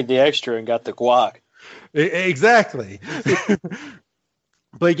the extra and got the guac. Exactly.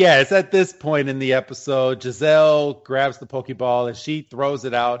 But yeah, it's at this point in the episode, Giselle grabs the Pokeball and she throws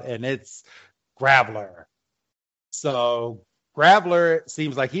it out, and it's Graveler. So Graveler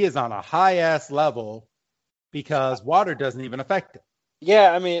seems like he is on a high-ass level because water doesn't even affect him.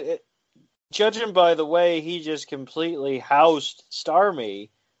 Yeah, I mean, judging by the way he just completely housed Starmie,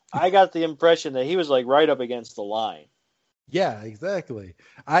 I got the impression that he was like right up against the line. Yeah, exactly.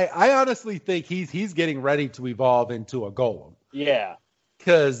 I honestly think he's getting ready to evolve into a Golem. Yeah.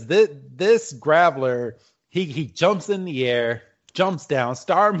 Because this Graveler, he jumps in the air, jumps down.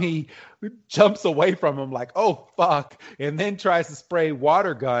 Starmie jumps away from him like, oh, fuck, and then tries to spray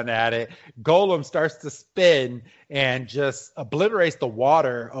water gun at it. Golem starts to spin and just obliterates the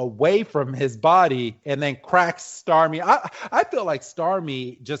water away from his body and then cracks Starmie. I feel like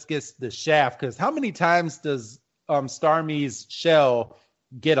Starmie just gets the shaft, because how many times does Starmie's shell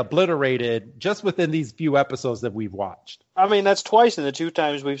get obliterated just within these few episodes that we've watched? I mean, that's twice in the 2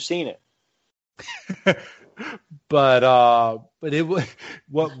 times we've seen it. But it was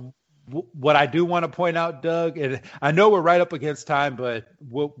what I do want to point out, Doug, and I know we're right up against time, but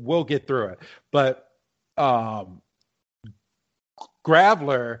we'll get through it. But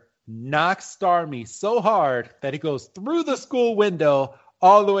Graveler knocks Starmie so hard that he goes through the school window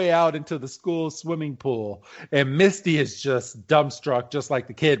all the way out into the school swimming pool. And Misty is just dumbstruck, just like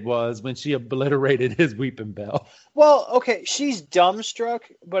the kid was when she obliterated his Weepinbell. Well, okay, she's dumbstruck,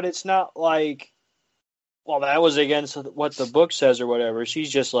 but it's not like, well, that was against what the book says or whatever.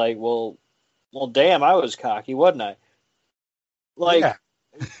 She's just like, well, damn, I was cocky, wasn't I? Like, yeah.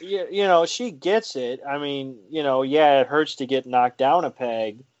 you know, she gets it. I mean, you know, yeah, it hurts to get knocked down a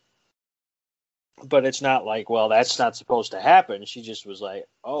peg, but it's not like, well, that's not supposed to happen. She just was like,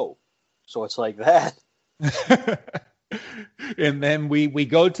 oh, so it's like that. And then we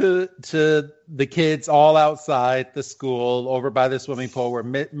go to the kids all outside the school over by the swimming pool where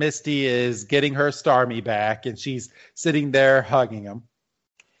Misty is getting her Starmie back, and she's sitting there hugging him.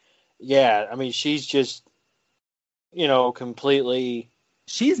 Yeah, I mean, she's just, you know, completely...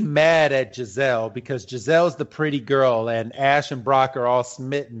 She's mad at Giselle because Giselle's the pretty girl and Ash and Brock are all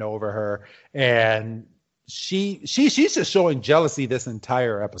smitten over her. And she's just showing jealousy this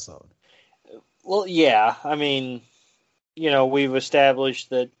entire episode. Well, yeah. I mean, you know, we've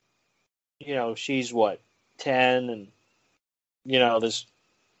established that, you know, she's what, 10, and, you know, this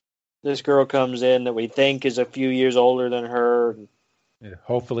girl comes in that we think is a few years older than her. Yeah,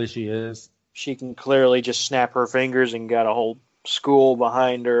 hopefully she is. She can clearly just snap her fingers and got a whole school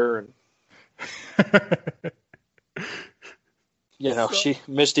behind her, and you know,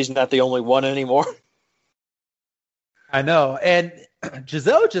 Misty's not the only one anymore. I know, and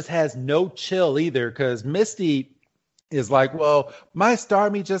Giselle just has no chill either, because Misty is like, well, my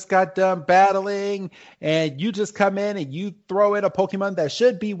Starmie just got done battling, and you just come in and you throw in a Pokemon that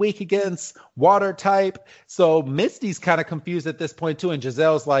should be weak against water type. So Misty's kind of confused at this point too, and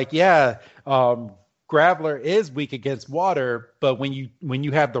Giselle's like, yeah, Graveler is weak against water, but when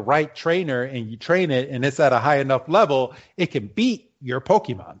you have the right trainer and you train it and it's at a high enough level, it can beat your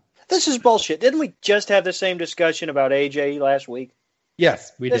Pokemon. This is bullshit. Didn't we just have the same discussion about AJ last week?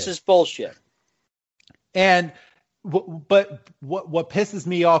 Yes, we did. This is bullshit. And but what pisses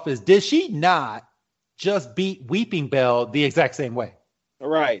me off is, did she not just beat Weepinbell the exact same way?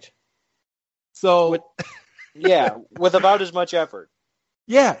 Right. So with about as much effort.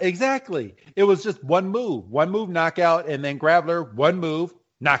 Yeah, exactly. It was just one move knockout, and then Graveler, one move,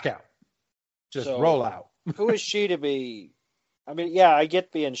 knockout. Just roll out. Who is she to be? I mean, yeah, I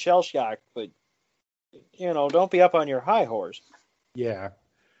get being shell-shocked, but, you know, don't be up on your high horse. Yeah.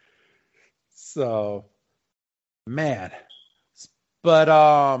 So, man.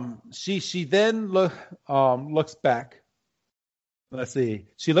 But she then looks back. Let's see.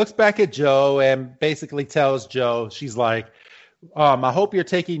 She looks back at Joe and basically tells Joe, she's like, I hope you're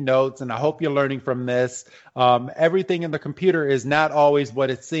taking notes and I hope you're learning from this. Everything in the computer is not always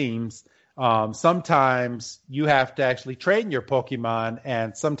what it seems. Sometimes you have to actually train your Pokemon,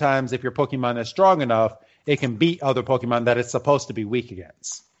 and sometimes if your Pokemon is strong enough, it can beat other Pokemon that it's supposed to be weak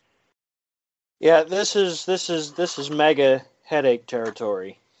against. Yeah, this is mega headache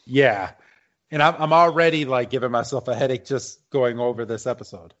territory. Yeah. And I'm already like giving myself a headache just going over this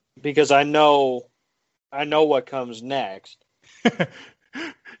episode. Because I know what comes next.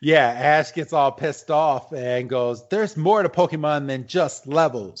 Yeah, Ash gets all pissed off and goes, "There's more to Pokemon than just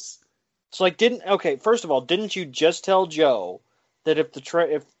levels." It's like, first of all, didn't you just tell Joe that if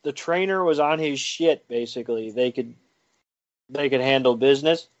the trainer was on his shit, basically, they could handle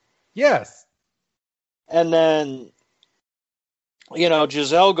business? Yes. And then,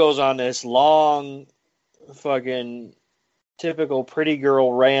 Giselle goes on this long fucking typical pretty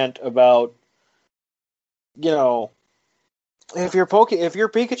girl rant about, if your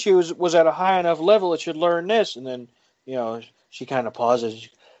Pikachu was at a high enough level, it should learn this. And then, she kind of pauses.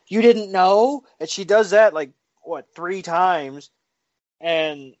 You didn't know? And she does that, 3 times.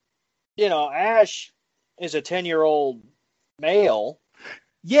 And, Ash is a 10-year-old male.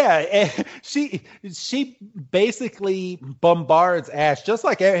 Yeah, and she basically bombards Ash, just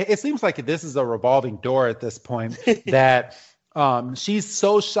like it seems like this is a revolving door at this point. That she's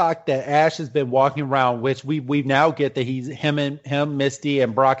so shocked that Ash has been walking around, which we now get that him, Misty,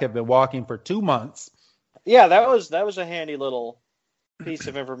 and Brock have been walking for 2 months. Yeah, that was a handy little piece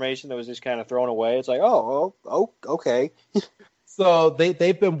of information that was just kind of thrown away. It's like, oh, okay. So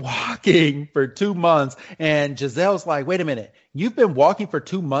they've been walking for 2 months, and Giselle's like, "Wait a minute, you've been walking for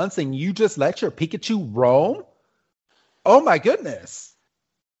 2 months, and you just let your Pikachu roam? Oh my goodness!"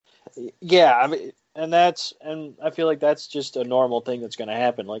 Yeah, I mean, and I feel like that's just a normal thing that's going to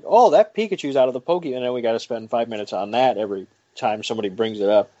happen. Like, oh, that Pikachu's out of the Pokemon, and then we got to spend 5 minutes on that every time somebody brings it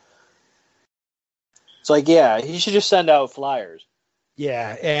up. It's like, yeah, he should just send out flyers.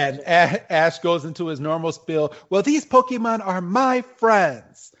 Yeah, and Ash goes into his normal spiel. "Well, these Pokemon are my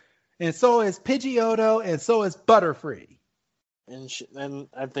friends, and so is Pidgeotto, and so is Butterfree." And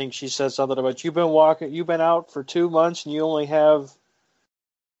I think she says something about you've been out for 2 months, and you only have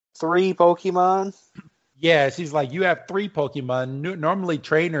 3 Pokemon. Yeah, she's like, "You have 3 Pokemon. Normally,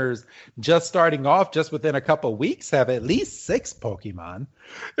 trainers just starting off, just within a couple weeks, have at least 6 Pokemon,"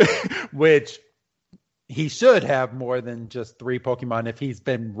 which he should have more than just 3 Pokemon if he's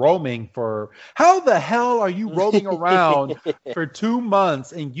been roaming for... How the hell are you roaming around for 2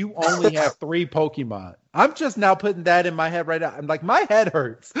 months and you only have 3 Pokemon? I'm just now putting that in my head right now. I'm like, my head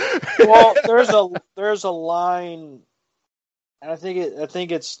hurts. Well, there's a line, and I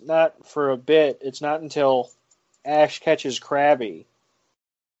think it's not for a bit. It's not until Ash catches Krabby,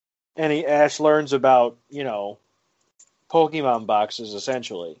 and Ash learns about, Pokemon boxes,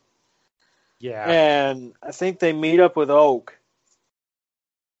 essentially. Yeah. And I think they meet up with Oak.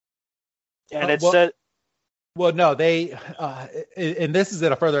 And Well, no, they, and this is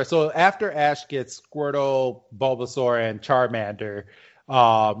it a further. So after Ash gets Squirtle, Bulbasaur, and Charmander,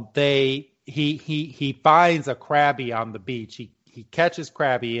 he finds a Krabby on the beach. He catches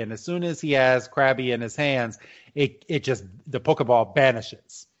Krabby, and as soon as he has Krabby in his hands, it just, the Pokeball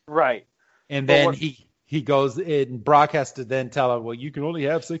vanishes. Right. And then he goes in. Brock has to then tell him, "Well, you can only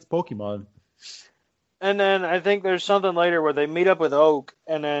have 6 Pokemon." And then I think there's something later where they meet up with Oak,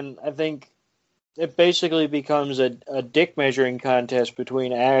 and then I think it basically becomes a dick measuring contest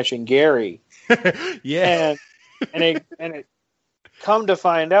between Ash and Gary. Yeah. And it come to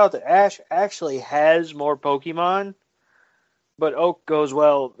find out that Ash actually has more Pokemon, but Oak goes,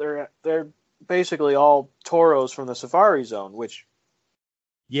 "Well, they're basically all Tauros from the Safari Zone," which...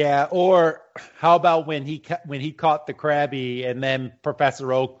 Yeah, or how about when he caught the Krabby and then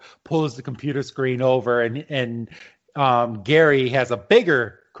Professor Oak pulls the computer screen over and Gary has a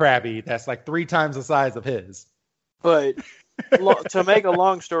bigger Krabby that's like 3 times the size of his. But to make a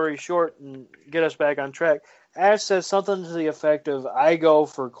long story short and get us back on track, Ash says something to the effect of, "I go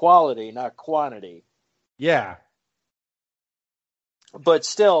for quality, not quantity." Yeah. But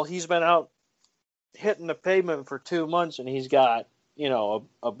still, he's been out hitting the pavement for 2 months, and he's got,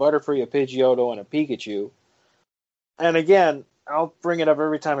 a Butterfree, a Pidgeotto, and a Pikachu. And again, I'll bring it up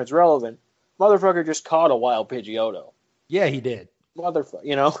every time it's relevant. Motherfucker just caught a wild Pidgeotto. Yeah, he did.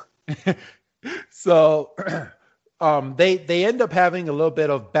 Motherfucker, So they end up having a little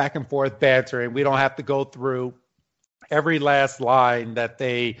bit of back and forth banter, and we don't have to go through every last line that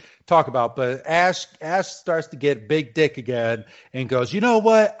they talk about. But Ash starts to get big dick again and goes, "You know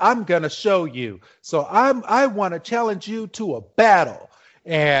what? I'm going to show you. So I want to challenge you to a battle."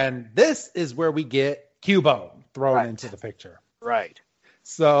 And this is where we get Cubone thrown into the picture. Right.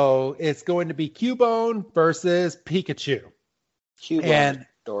 So it's going to be Cubone versus Pikachu. Cubone is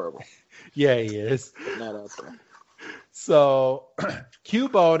adorable. Yeah, he is. Putting that out there. So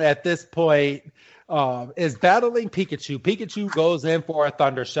Cubone at this point is battling Pikachu. Pikachu goes in for a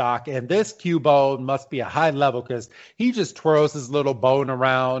Thunder Shock, and this Cubone must be a high level because he just twirls his little bone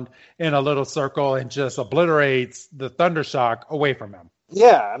around in a little circle and just obliterates the Thunder Shock away from him.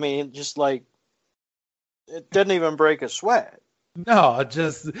 Yeah, I mean, just like, it didn't even break a sweat. No,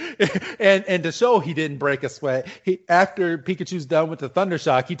 just and to show he didn't break a sweat, he after Pikachu's done with the Thunder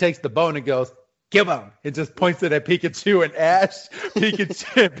Shock, he takes the bone and goes, "Give him!" and just points it at Pikachu and Ash.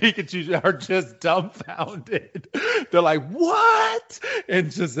 Pikachu are just dumbfounded. They're like, "What?"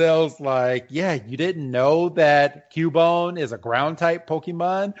 And Giselle's like, "Yeah, you didn't know that Cubone is a ground type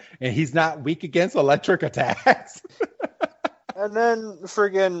Pokemon and he's not weak against electric attacks." And then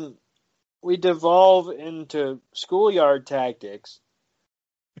friggin' we devolve into schoolyard tactics.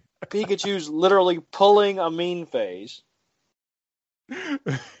 Pikachu's literally pulling a mean face.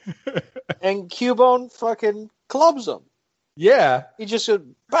 And Cubone fucking clubs him. Yeah. He just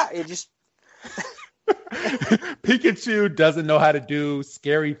said, bah! It just. Pikachu doesn't know how to do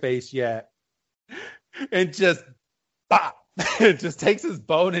scary face yet. And just, bah! It just takes his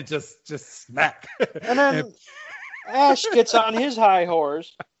bone and just smack. And then Ash gets on his high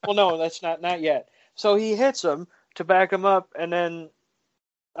horse. Well, no, that's not yet. So he hits him to back him up, and then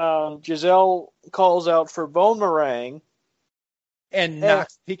Giselle calls out for Boomerang. And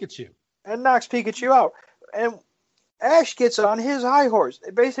knocks Pikachu. And knocks Pikachu out. And Ash gets on his high horse.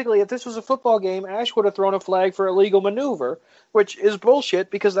 Basically, if this was a football game, Ash would have thrown a flag for illegal maneuver, which is bullshit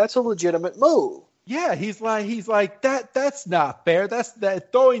because that's a legitimate move. Yeah, he's like that's not fair.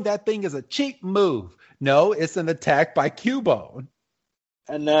 That throwing that thing is a cheap move. No, it's an attack by Cubone.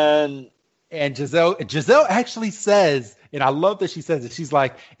 And Giselle actually says, and I love that she says it, she's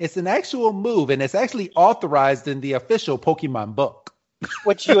like, it's an actual move, and it's actually authorized in the official Pokemon book.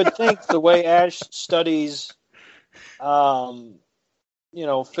 Which you would think the way Ash studies, film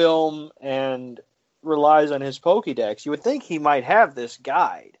and relies on his Pokédex, you would think he might have this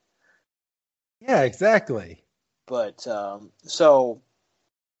guide. Yeah, exactly. But,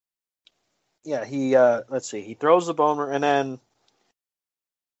 he, let's see, he throws the Boomer, and then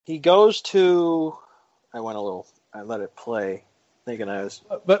he goes to, I let it play, thinking I was...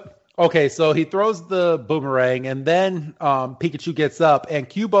 But, okay, so he throws the Boomerang, and then Pikachu gets up, and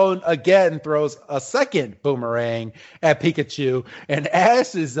Cubone again throws a second Boomerang at Pikachu, and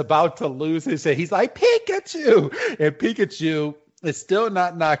Ash is about to lose his shit. He's like, Pikachu! And Pikachu is still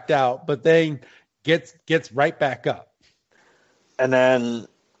not knocked out, but then gets right back up. And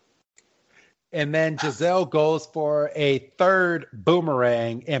then Giselle goes for a third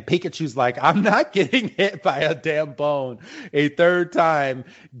Boomerang, and Pikachu's like, I'm not getting hit by a damn bone. A third time,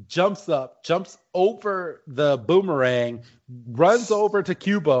 jumps over the Boomerang, runs over to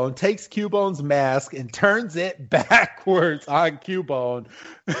Cubone, takes Cubone's mask, and turns it backwards on Cubone.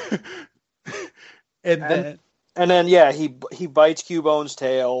 And then, he bites Cubone's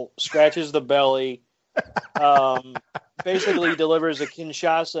tail, scratches the belly, basically delivers a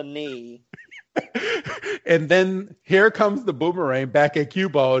Kinshasa knee. And then here comes the Boomerang back at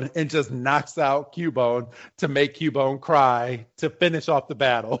Cubone and just knocks out Cubone to make Cubone cry to finish off the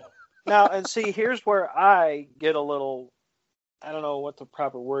battle. Now, and see, here's where I get a little, I don't know what the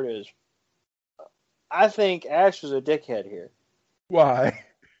proper word is. I think Ash was a dickhead here. Why?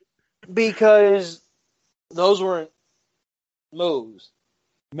 Because those weren't moves.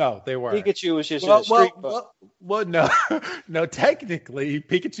 No, they weren't. Pikachu was just a street bug. Well, no. No, technically,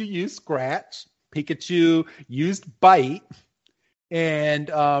 Pikachu used Scratch, Pikachu used Bite, and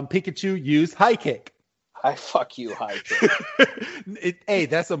Pikachu used High Kick. Fuck you, High Kick. Hey,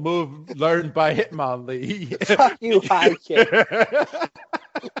 that's a move learned by Hitmonlee. Fuck you, High Kick.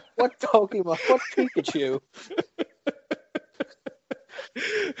 What Pokemon? What Pikachu?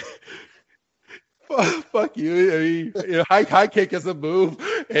 Fuck you. I mean, high kick is a move,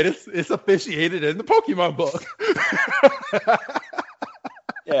 and it's officiated in the Pokemon book.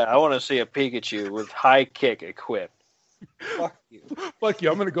 Yeah, I want to see a Pikachu with high kick equipped. Fuck you. Fuck you.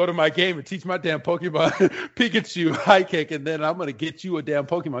 I'm going to go to my game and teach my damn Pokemon Pikachu high kick, and then I'm going to get you a damn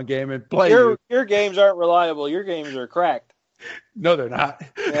Pokemon game and play you. Your games aren't reliable. Your games are cracked. No, they're not.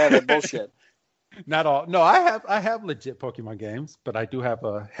 Yeah, they're bullshit. Not all. No, I have legit Pokemon games, but I do have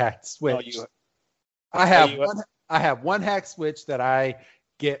a hacked Switch. I have one hack Switch that I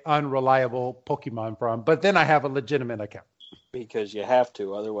get unreliable Pokemon from, but then I have a legitimate account. Because you have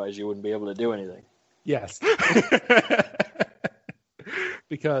to, otherwise you wouldn't be able to do anything. Yes.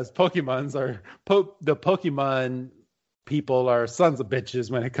 Because the Pokemon people are sons of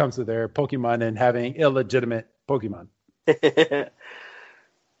bitches when it comes to their Pokemon and having illegitimate Pokemon.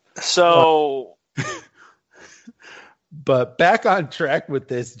 So... But back on track with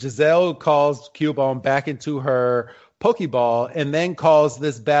this, Giselle calls Cubone back into her Pokeball and then calls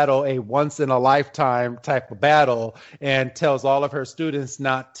this battle a once-in-a-lifetime type of battle and tells all of her students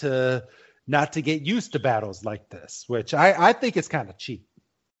not to get used to battles like this, which I think is kind of cheap.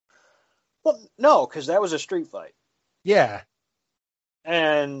 Well, no, because that was a street fight. Yeah.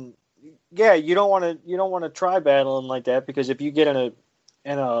 And yeah, you don't want to try battling like that, because if you get in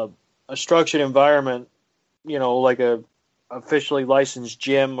a structured environment, like a officially licensed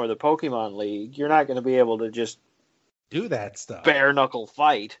gym or the Pokemon League, you're not going to be able to just Do that stuff. bare knuckle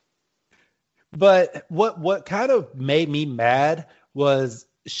fight. But what kind of made me mad was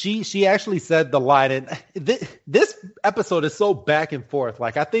she actually said the line, and this episode is so back and forth.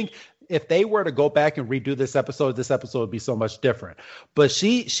 Like, I think if they were to go back and redo this episode would be so much different. But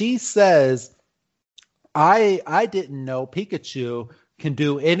she says, I didn't know Pikachu can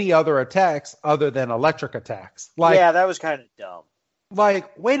do any other attacks other than electric attacks. Like, yeah, that was kind of dumb.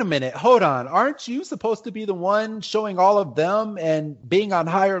 Like, wait a minute, hold on. Aren't you supposed to be the one showing all of them and being on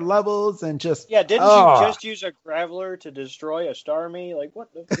higher levels and just... Yeah, didn't you just use a Graveler to destroy a Starmie? Like, what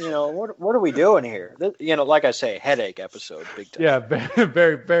are we doing here? Like I say, headache episode, big time. Yeah, very,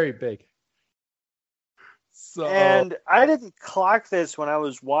 very, very big. So, and I didn't clock this when I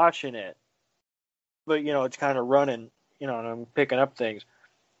was watching it, but, it's kind of running, and I'm picking up things.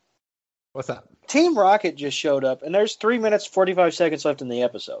 What's up? Team Rocket just showed up, and there's 3 minutes, 45 seconds left in the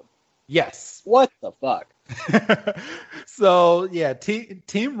episode. Yes. What the fuck? So, yeah,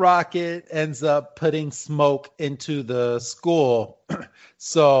 Team Rocket ends up putting smoke into the school.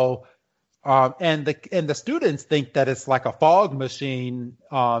 So, and the students think that it's like a fog machine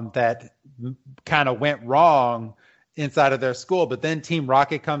that kind of went wrong inside of their school. But then Team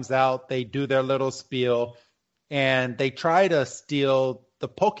Rocket comes out, they do their little spiel, and they try to steal the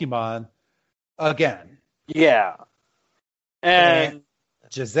Pokemon again. Yeah. And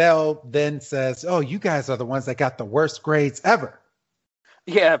Giselle then says, "Oh, you guys are the ones that got the worst grades ever."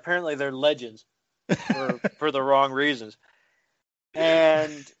 Yeah, apparently they're legends for the wrong reasons.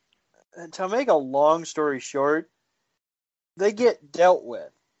 And to make a long story short, they get dealt with.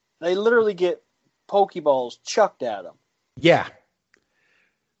 They literally get Pokeballs chucked at them. Yeah.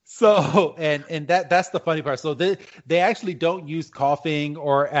 So, and that's the funny part. So they actually don't use Coughing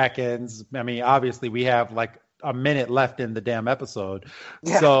or Ekans. I mean, obviously we have like a minute left in the damn episode.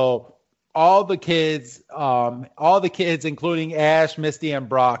 Yeah. So all the kids, including Ash, Misty, and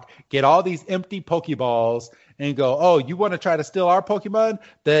Brock, get all these empty Pokeballs and go, "Oh, you want to try to steal our Pokemon?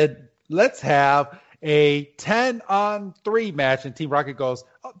 Then let's have a 10-on-3 match." And Team Rocket goes,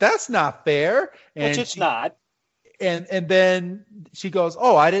 "Oh, that's not fair." Which it's not. And then she goes,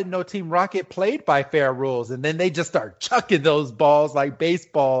 "Oh, I didn't know Team Rocket played by fair rules." And then they just start chucking those balls like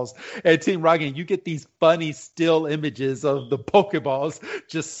baseballs at Team Rocket. You get these funny still images of the Pokeballs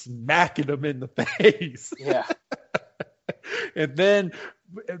just smacking them in the face. Yeah. And then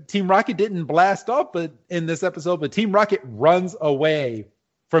Team Rocket didn't blast off in this episode, but Team Rocket runs away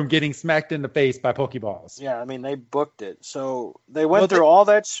from getting smacked in the face by Pokeballs. Yeah, I mean, they booked it. So they went through all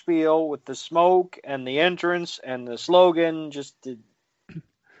that spiel with the smoke and the entrance and the slogan.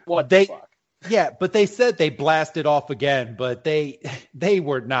 What the fuck? Yeah, but they said they blasted off again, but they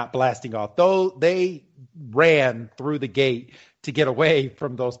were not blasting off. Though they ran through the gate to get away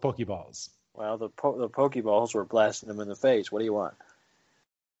from those Pokeballs. Well, the Pokeballs were blasting them in the face. What do you want?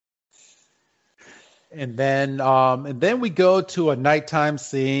 And then we go to a nighttime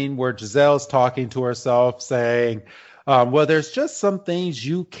scene where Giselle's talking to herself, saying, "Well, there's just some things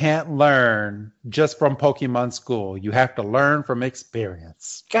you can't learn just from Pokemon School. You have to learn from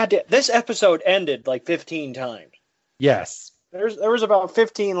experience." God damn, this episode ended like 15 times. Yes. There was about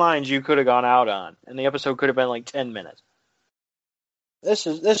 15 lines you could have gone out on, and the episode could have been like 10 minutes.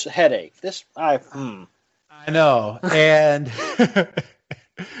 This headache. I know. And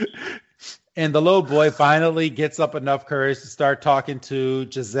and the little boy finally gets up enough courage to start talking to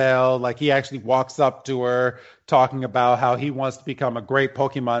Giselle. Like, he actually walks up to her talking about how he wants to become a great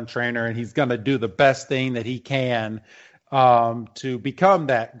Pokemon trainer, and he's going to do the best thing that he can to become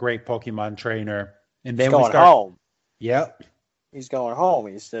that great Pokemon trainer. And then he's going home. Yep. He's going home.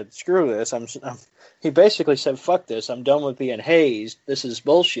 He said, "Screw this." He basically said, "Fuck this. I'm done with being hazed. This is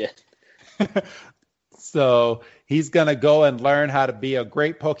bullshit." So he's going to go and learn how to be a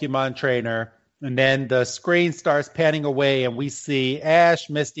great Pokemon trainer. And then the screen starts panning away, and we see Ash,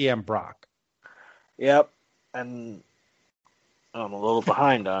 Misty, and Brock. Yep. And I'm a little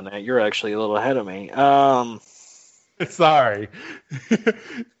behind on that. You're actually a little ahead of me. Sorry.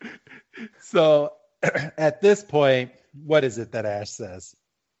 So at this point, what is it that Ash says?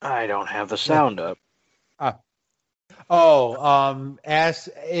 I don't have the sound up. Ash,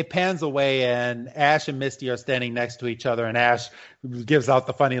 it pans away, and Ash and Misty are standing next to each other, and Ash gives out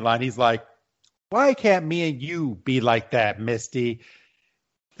the funny line. He's like, "Why can't me and you be like that, Misty?"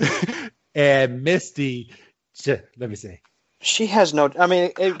 And Misty, let me see. She has no. I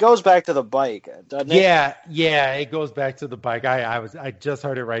mean, it goes back to the bike, doesn't it? Yeah, it goes back to the bike. I just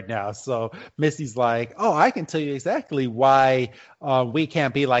heard it right now. So Misty's like, oh, I can tell you exactly why we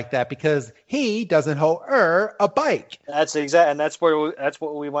can't be like that because he doesn't hold her a bike. And that's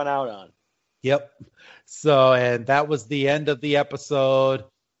what we went out on. Yep. So, and that was the end of the episode.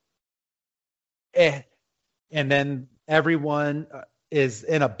 And then everyone is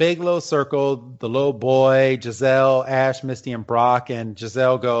in a big little circle. The little boy, Giselle, Ash, Misty, and Brock. And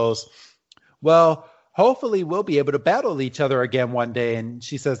Giselle goes, well, hopefully we'll be able to battle each other again one day. And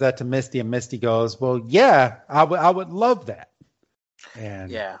she says that to Misty, and Misty goes, well, yeah, I would love that. And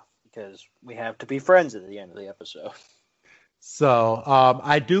yeah, because we have to be friends at the end of the episode. So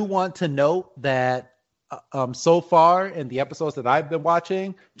I do want to note that so far in the episodes that I've been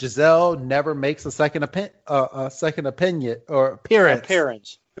watching, Giselle never makes a second opinion or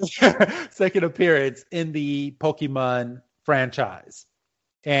appearance. Second appearance in the Pokemon franchise.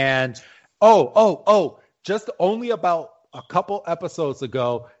 And just only about a couple episodes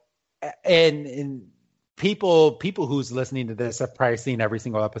ago, and people who's listening to this have probably seen every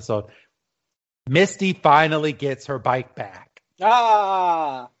single episode. Misty finally gets her bike back.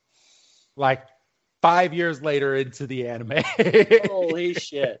 Like 5 years later into the anime. Holy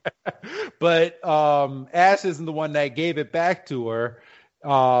shit. But Ash isn't the one that gave it back to her.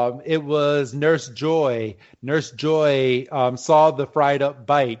 It was Nurse Joy. Nurse Joy saw the fried up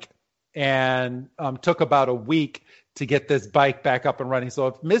bike and took about a week to get this bike back up and running. So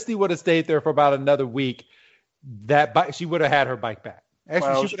if Misty would have stayed there for about another week, that bike, she would have had her bike back.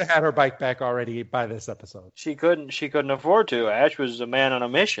 Actually, she would have had her bike back already by this episode. She couldn't afford to. Ash was a man on a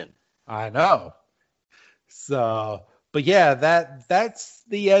mission. I know. So, but yeah, that's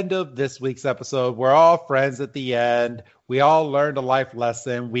the end of this week's episode. We're all friends at the end. We all learned a life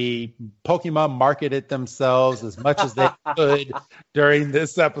lesson. Pokemon marketed themselves as much as they could during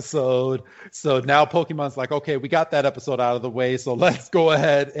this episode. So now Pokemon's like, okay, we got that episode out of the way. So let's go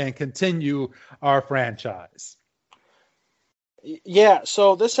ahead and continue our franchise. Yeah,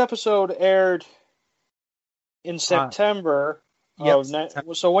 so this episode aired in September.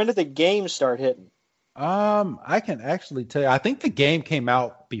 So when did the game start hitting? I can actually tell you. I think the game came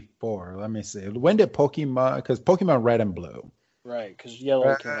out before. Let me see. When did Pokemon? Because Pokemon Red and Blue. Right, because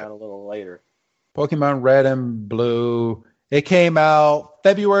Yellow came out a little later. Pokemon Red and Blue. It came out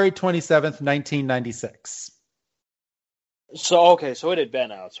February 27th, 1996. So it had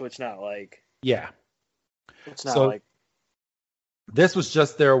been out. So it's not like It's not like. This was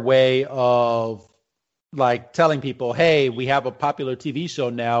just their way of like telling people, hey, we have a popular TV show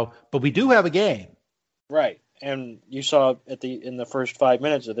now, but we do have a game. Right. And you saw in the first 5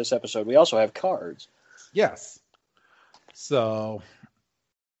 minutes of this episode, we also have cards. Yes. So,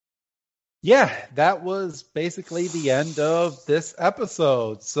 yeah, that was basically the end of this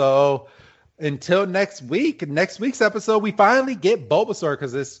episode. So, until next week's episode, we finally get Bulbasaur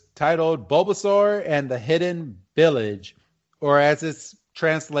because it's titled Bulbasaur and the Hidden Village, or as it's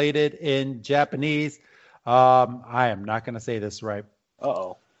translated in Japanese. I am not going to say this right.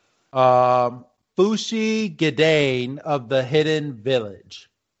 Fushi Gedane of the Hidden Village.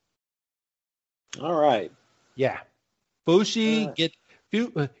 All right. Yeah. Fushi get.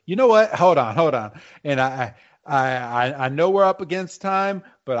 You know what? Hold on. And I know we're up against time,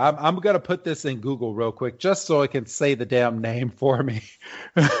 but I'm going to put this in Google real quick just so it can say the damn name for me.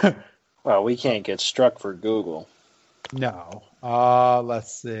 Well, we can't get struck for Google. No.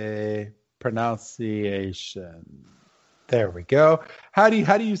 Let's see. Pronunciation. There we go. How do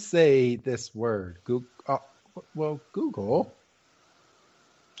you say this word? Google. Google.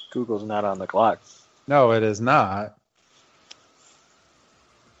 Google's not on the clock. No, it is not.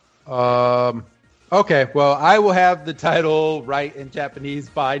 Okay. Well, I will have the title right in Japanese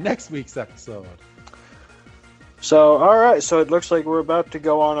by next week's episode. So, all right. So it looks like we're about to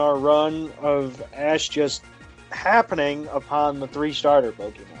go on our run of Ash just happening upon the 3 starter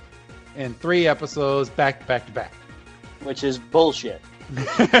Pokemon. In 3 episodes, back to back. Which is bullshit.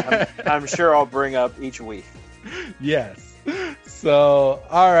 I'm sure I'll bring up each week. Yes. So,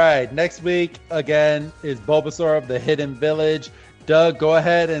 all right. Next week, again, is Bulbasaur of the Hidden Village. Doug, go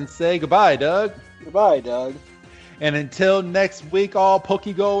ahead and say goodbye, Doug. Goodbye, Doug. And until next week, all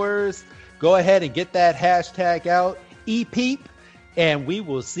Pokegoers, go ahead and get that hashtag out, ePeep, and we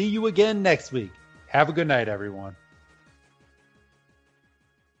will see you again next week. Have a good night, everyone.